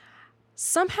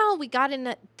 Somehow we got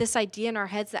in this idea in our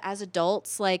heads that as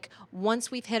adults, like once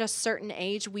we've hit a certain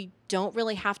age, we don't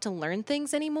really have to learn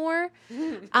things anymore,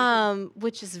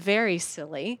 which is very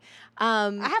silly.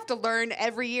 I have to learn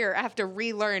every year. I have to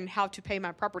relearn how to pay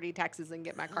my property taxes and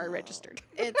get my car registered.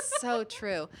 It's so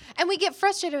true. And we get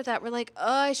frustrated with that. We're like,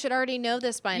 oh, I should already know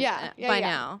this by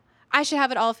now. I should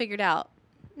have it all figured out.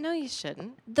 No, you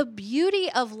shouldn't. The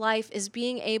beauty of life is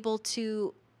being able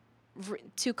to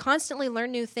constantly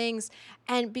learn new things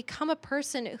and become a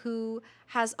person who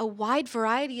has a wide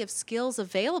variety of skills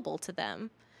available to them.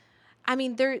 I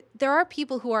mean, there are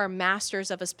people who are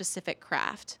masters of a specific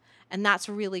craft, and that's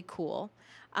really cool.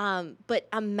 But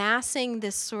amassing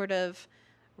this sort of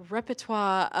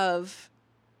repertoire of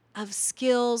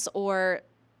skills or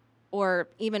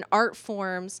even art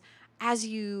forms as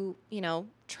you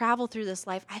travel through this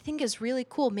life, I think is really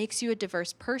cool. Makes you a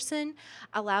diverse person,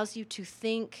 allows you to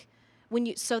think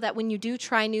so that when you do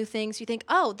try new things, you think,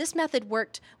 oh, this method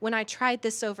worked when I tried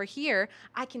this over here.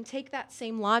 I can take that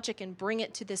same logic and bring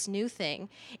it to this new thing.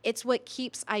 It's what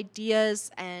keeps ideas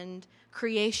and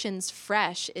creations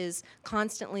fresh, is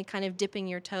constantly kind of dipping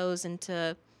your toes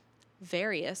into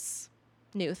various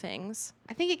new things.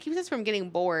 I think it keeps us from getting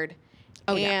bored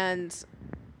and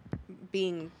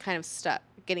being kind of stuck,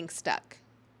 getting stuck.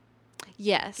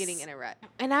 Yes. Getting in a rut.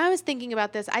 And I was thinking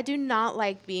about this. I do not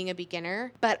like being a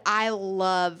beginner, but I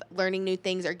love learning new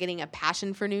things or getting a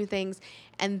passion for new things.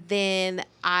 And then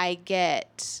I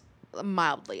get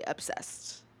mildly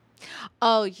obsessed.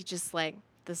 Oh, you just like,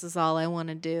 this is all I want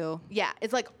to do. Yeah,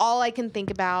 it's like all I can think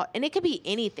about. And it could be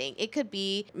anything. It could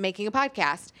be making a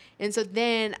podcast. And so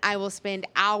then I will spend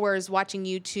hours watching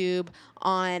YouTube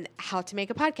on how to make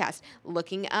a podcast,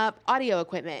 looking up audio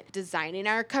equipment, designing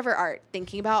our cover art,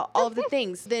 thinking about all of the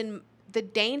things. Then the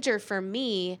danger for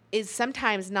me is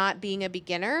sometimes not being a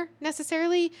beginner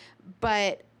necessarily,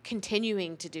 but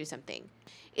continuing to do something.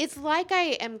 It's like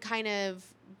I am kind of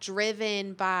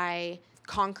driven by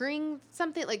conquering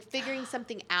something, like figuring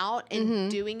something out and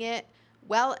doing it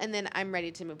well, and then I'm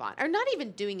ready to move on. Or not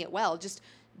even doing it well, just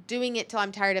doing it till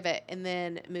I'm tired of it and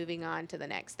then moving on to the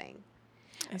next thing.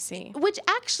 I see. Which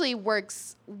actually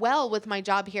works well with my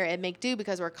job here at Make Do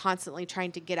because we're constantly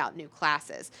trying to get out new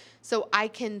classes. So I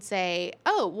can say,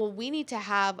 oh, well, we need to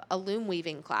have a loom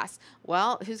weaving class.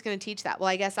 Well, who's going to teach that? Well,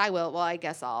 I guess I will. Well, I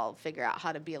guess I'll figure out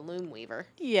how to be a loom weaver.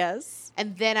 Yes.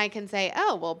 And then I can say,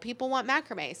 oh, well, people want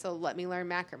macrame, so let me learn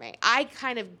macrame. I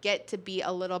kind of get to be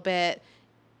a little bit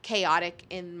chaotic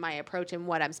in my approach and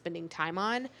what I'm spending time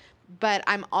on. But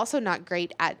I'm also not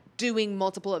great at doing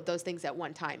multiple of those things at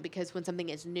one time because when something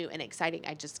is new and exciting,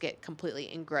 I just get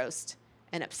completely engrossed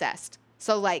and obsessed.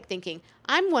 So like thinking,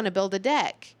 I want to build a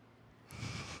deck.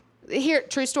 Here,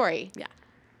 true story. Yeah.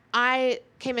 I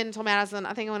came in and told Madison,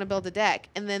 I think I want to build a deck.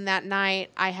 And then that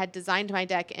night I had designed my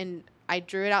deck and I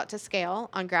drew it out to scale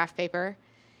on graph paper.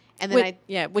 And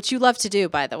then which you love to do,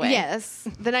 by the way. Yes.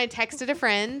 Then I texted a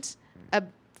friend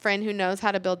who knows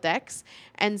how to build decks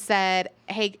and said,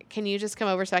 hey, can you just come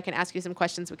over so I can ask you some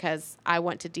questions because I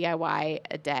want to DIY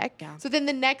a deck. Yeah. So then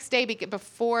the next day,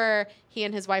 before he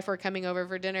and his wife were coming over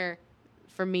for dinner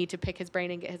for me to pick his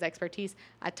brain and get his expertise,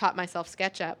 I taught myself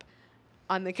SketchUp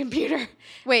on the computer.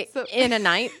 Wait, in a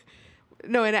night?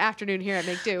 No, in an afternoon here at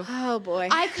Make Do. Oh, boy.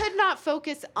 I could not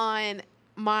focus on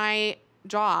my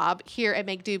job here at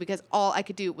Make Do because all I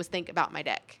could do was think about my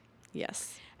deck.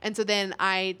 Yes. And so then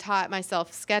I taught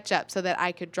myself SketchUp so that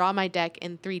I could draw my deck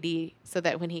in 3D so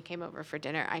that when he came over for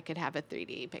dinner, I could have a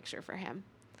 3D picture for him.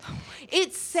 Oh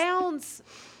it sounds,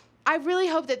 I really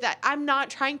hope that I'm not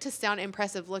trying to sound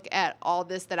impressive. Look at all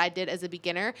this that I did as a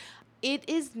beginner. It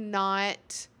is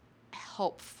not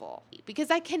helpful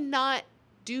because I cannot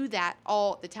do that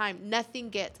all the time. Nothing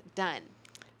gets done.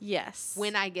 Yes.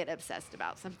 When I get obsessed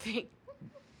about something.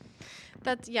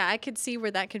 I could see where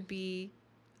that could be.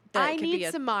 I need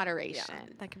some moderation.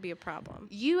 Yeah, that could be a problem.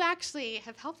 You actually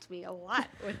have helped me a lot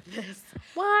with this.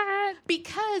 What?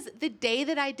 Because the day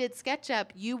that I did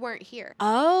SketchUp, you weren't here.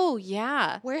 Oh,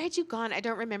 yeah. Where had you gone? I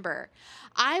don't remember.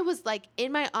 I was like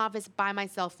in my office by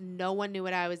myself. No one knew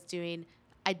what I was doing.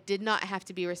 I did not have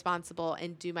to be responsible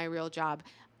and do my real job.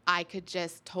 I could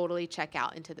just totally check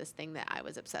out into this thing that I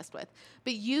was obsessed with.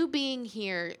 But you being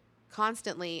here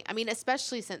constantly, I mean,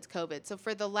 especially since COVID. So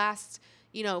for the last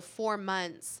 4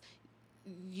 months,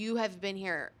 you have been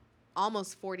here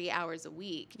almost 40 hours a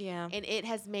week. Yeah. And it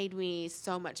has made me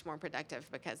so much more productive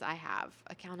because I have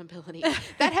accountability.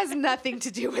 That has nothing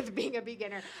to do with being a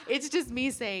beginner. It's just me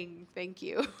saying thank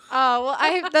you. Oh,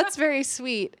 well, that's very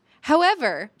sweet.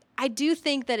 However, I do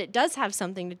think that it does have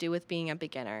something to do with being a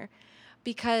beginner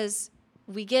because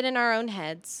we get in our own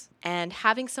heads and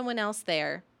having someone else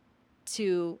there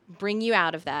to bring you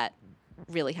out of that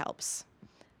really helps.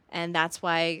 And that's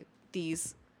why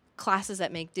these classes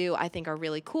at Make Do, I think, are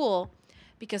really cool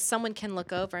because someone can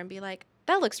look over and be like,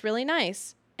 that looks really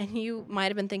nice. And you might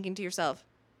have been thinking to yourself,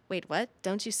 wait, what?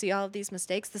 Don't you see all of these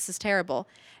mistakes? This is terrible.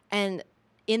 And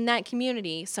in that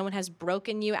community, someone has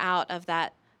broken you out of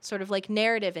that sort of like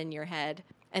narrative in your head.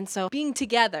 And so being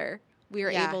together, we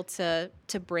are able to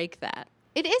break that.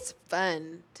 It is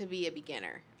fun to be a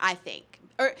beginner, I think.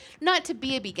 Or not to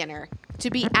be a beginner,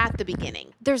 to be at the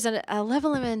beginning. There's a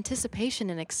level of anticipation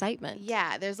and excitement.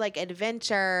 Yeah, there's like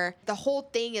adventure. The whole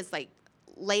thing is like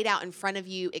laid out in front of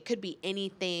you. It could be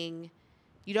anything.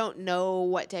 You don't know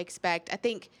what to expect. I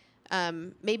think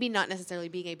maybe not necessarily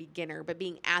being a beginner, but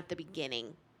being at the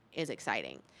beginning is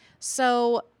exciting.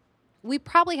 So we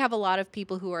probably have a lot of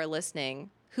people who are listening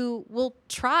who will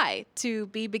try to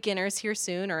be beginners here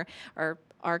soon or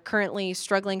are currently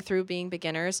struggling through being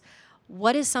beginners,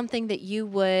 what is something that you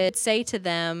would say to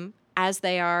them as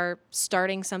they are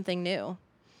starting something new?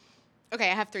 Okay,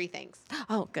 I have 3 things.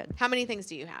 Oh, good. How many things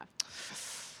do you have?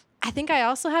 I think I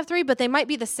also have 3, but they might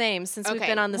be the same since we've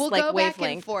been on this we'll go wavelength.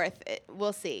 back and forth.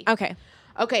 We'll see. Okay.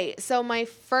 Okay, so my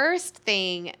first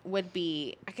thing would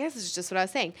be, I guess it's just what I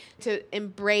was saying, to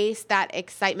embrace that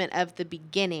excitement of the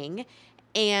beginning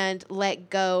and let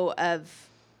go of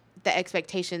the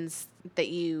expectations that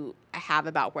you have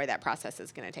about where that process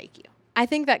is going to take you. I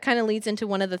think that kind of leads into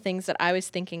one of the things that I was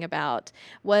thinking about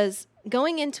was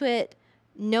going into it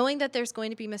knowing that there's going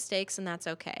to be mistakes and that's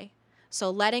okay. So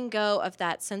letting go of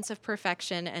that sense of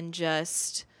perfection and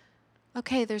just,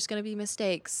 okay, there's going to be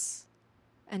mistakes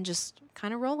and just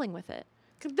kind of rolling with it.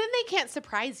 'Cause then they can't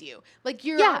surprise you. Like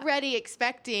you're Yeah. already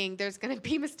expecting there's going to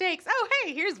be mistakes. Oh,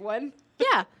 hey, here's one.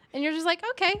 Yeah. And you're just like,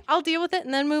 okay, I'll deal with it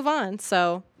and then move on.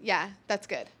 So Yeah, that's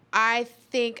good. I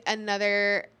think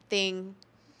another thing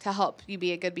to help you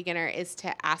be a good beginner is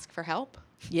to ask for help.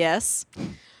 yes.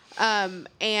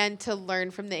 And to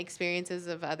learn from the experiences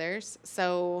of others.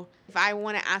 So if I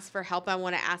want to ask for help, I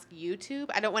want to ask YouTube.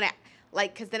 I don't want to,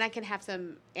 because then I can have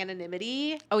some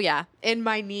anonymity Oh, yeah. in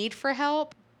my need for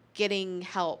help, getting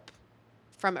help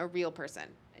from a real person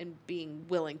and being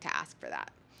willing to ask for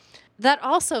that. That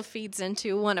also feeds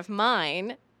into one of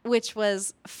mine, which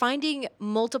was finding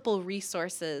multiple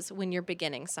resources when you're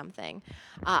beginning something.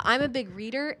 I'm a big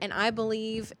reader, and I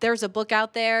believe there's a book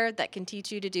out there that can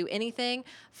teach you to do anything.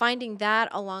 Finding that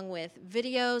along with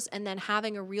videos and then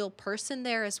having a real person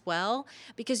there as well,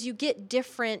 because you get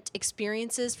different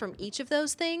experiences from each of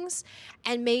those things,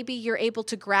 and maybe you're able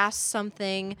to grasp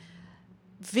something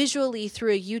visually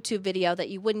through a YouTube video that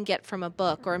you wouldn't get from a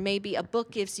book, or maybe a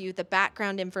book gives you the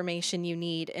background information you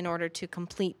need in order to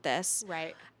complete this.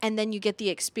 Right. And then you get the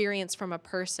experience from a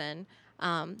person.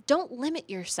 Don't limit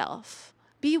yourself.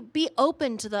 Be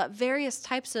open to the various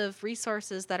types of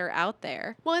resources that are out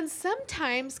there. Well, and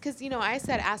sometimes, because, I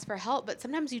said ask for help, but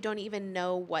sometimes you don't even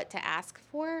know what to ask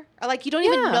for. Or, you don't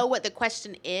even Yeah. know what the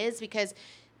question is because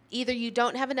either you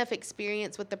don't have enough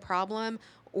experience with the problem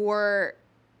or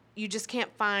you just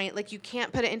can't find, you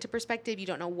can't put it into perspective. You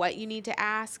don't know what you need to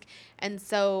ask. And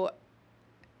so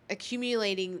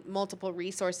accumulating multiple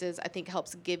resources, I think,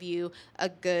 helps give you a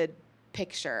good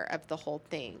picture of the whole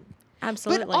thing.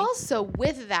 Absolutely. But also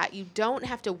with that, you don't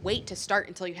have to wait to start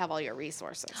until you have all your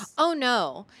resources. Oh,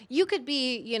 no. You could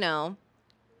be,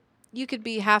 you could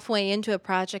be halfway into a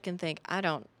project and think, I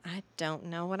don't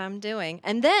know what I'm doing.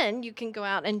 And then you can go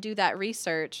out and do that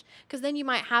research, because then you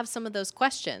might have some of those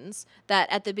questions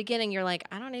that at the beginning you're like,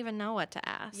 I don't even know what to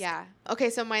ask. Yeah. Okay,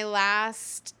 so my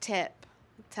last tip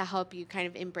to help you kind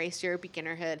of embrace your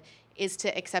beginnerhood is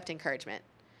to accept encouragement.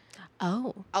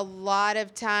 Oh. A lot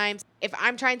of times, if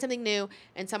I'm trying something new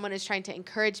and someone is trying to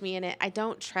encourage me in it, I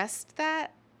don't trust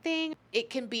that thing. It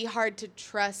can be hard to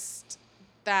trust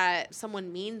that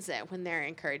someone means it when they're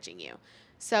encouraging you.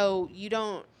 So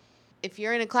if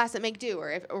you're in a class at Make Do,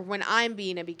 or when I'm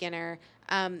being a beginner,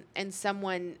 and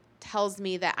someone tells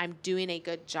me that I'm doing a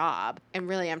good job, and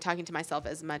really I'm talking to myself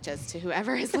as much as to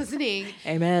whoever is listening,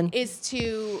 Amen. is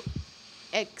to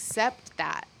accept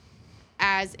that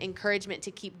as encouragement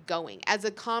to keep going, as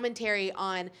a commentary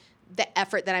on the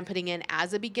effort that I'm putting in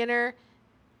as a beginner,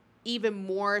 even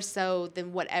more so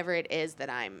than whatever it is that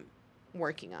I'm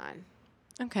working on.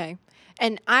 Okay.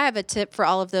 And I have a tip for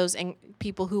all of those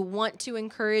people who want to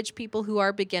encourage people who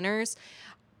are beginners.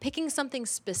 Picking something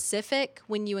specific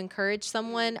when you encourage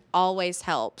someone always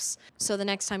helps. So the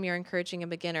next time you're encouraging a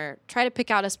beginner, try to pick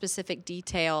out a specific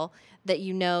detail that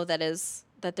you know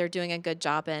that they're doing a good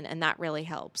job in, and that really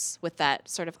helps with that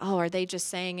sort of, are they just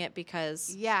saying it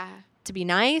because to be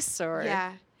nice, or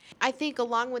Yeah. I think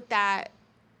along with that,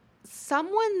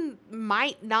 someone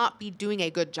might not be doing a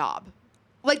good job.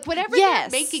 Whatever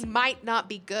Yes. they're making might not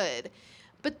be good.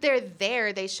 But they're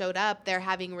there. They showed up. They're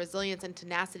having resilience and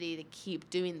tenacity to keep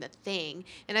doing the thing.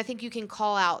 And I think you can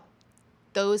call out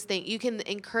those things. You can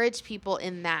encourage people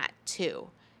in that too.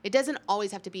 It doesn't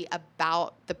always have to be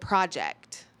about the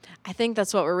project. I think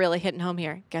that's what we're really hitting home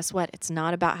here. Guess what? It's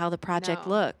not about how the project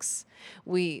No. looks.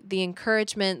 The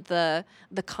encouragement, the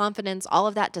confidence, all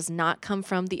of that does not come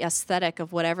from the aesthetic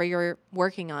of whatever you're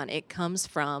working on. It comes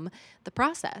from the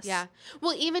process. Yeah.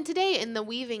 Well, even today in the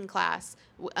weaving class,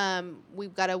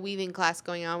 we've got a weaving class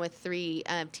going on with 3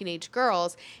 teenage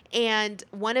girls. And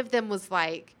one of them was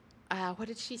like, what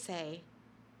did she say?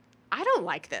 I don't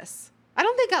like this. I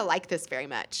don't think I like this very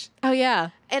much. Oh,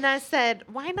 yeah. And I said,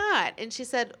 why not? And she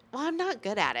said, well, I'm not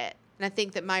good at it. And I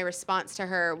think that my response to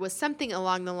her was something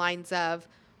along the lines of,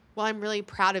 Well, I'm really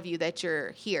proud of you that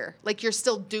you're here. Like, you're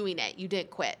still doing it. You didn't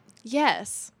quit.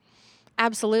 Yes,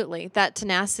 absolutely. That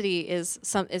tenacity is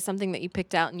something that you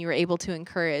picked out and you were able to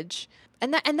encourage.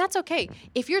 And that's okay.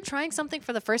 If you're trying something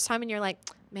for the first time and you're like,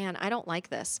 man, I don't like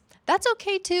this, that's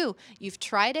okay too. You've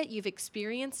tried it, you've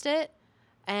experienced it,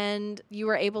 and you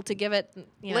were able to give it,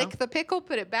 Lick the pickle,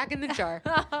 put it back in the jar.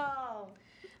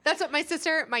 That's what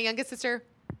my youngest sister,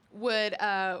 would,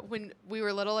 when we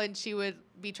were little and she would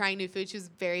be trying new food, she was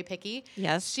very picky.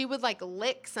 Yes. She would like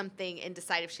lick something and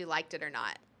decide if she liked it or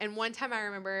not. And one time I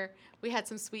remember we had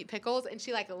some sweet pickles and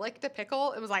she like licked a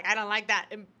pickle and was like, I don't like that,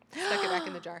 and stuck it back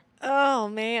in the jar. Oh,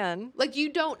 man. Like,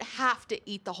 you don't have to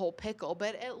eat the whole pickle,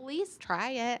 but at least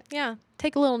try it. Yeah.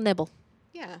 Take a little nibble.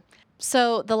 Yeah.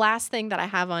 So the last thing that I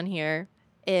have on here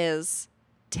is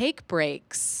take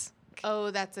breaks.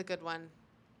 Oh, that's a good one.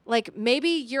 Like, maybe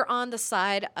you're on the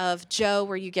side of Joe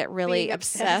where you get really Being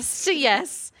obsessed.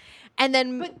 Yes. And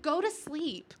then, But go to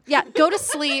sleep. yeah, go to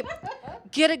sleep,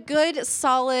 get a good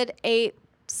solid 8,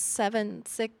 7,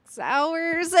 6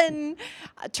 hours and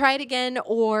try it again.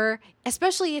 Or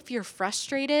especially if you're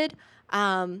frustrated,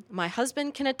 my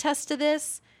husband can attest to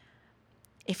this.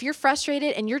 If you're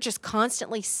frustrated and you're just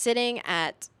constantly sitting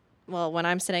at, well, when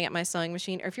I'm sitting at my sewing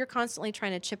machine, or if you're constantly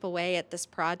trying to chip away at this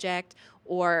project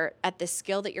or at this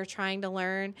skill that you're trying to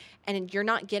learn and you're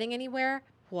not getting anywhere,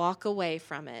 walk away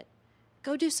from it.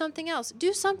 Go do something else.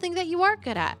 Do something that you are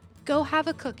good at. Go have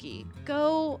a cookie.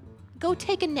 Go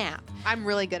take a nap. I'm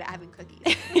really good at having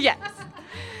cookies. Yes.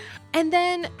 And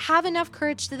then have enough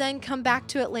courage to then come back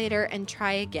to it later and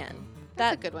try again.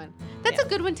 That's a good one. That's a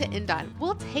good one to end on.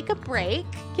 We'll take a break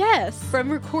Yes.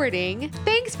 from recording.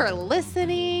 Thanks for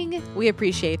listening. We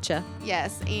appreciate you.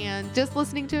 Yes, and just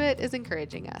listening to it is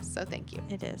encouraging us, so thank you.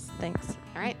 It is. Thanks.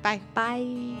 All right, bye.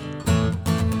 Bye.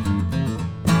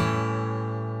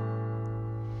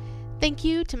 Thank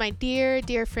you to my dear,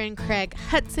 dear friend Craig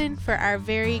Hudson for our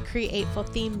very createful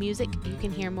theme music. You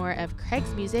can hear more of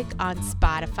Craig's music on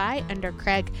Spotify under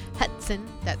Craig Hudson.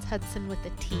 That's Hudson with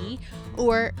a T.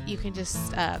 Or you can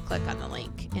just click on the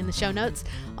link in the show notes.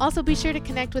 Also, be sure to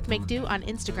connect with Make Do on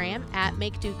Instagram at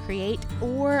Make Do Create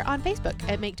or on Facebook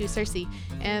at Make Do Cersei.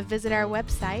 And visit our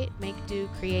website,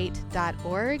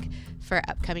 makedocreate.org, for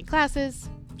upcoming classes,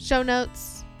 show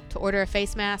notes, to order a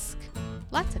face mask,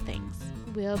 lots of things.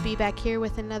 We'll be back here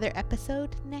with another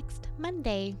episode next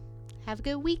Monday. Have a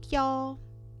good week, y'all.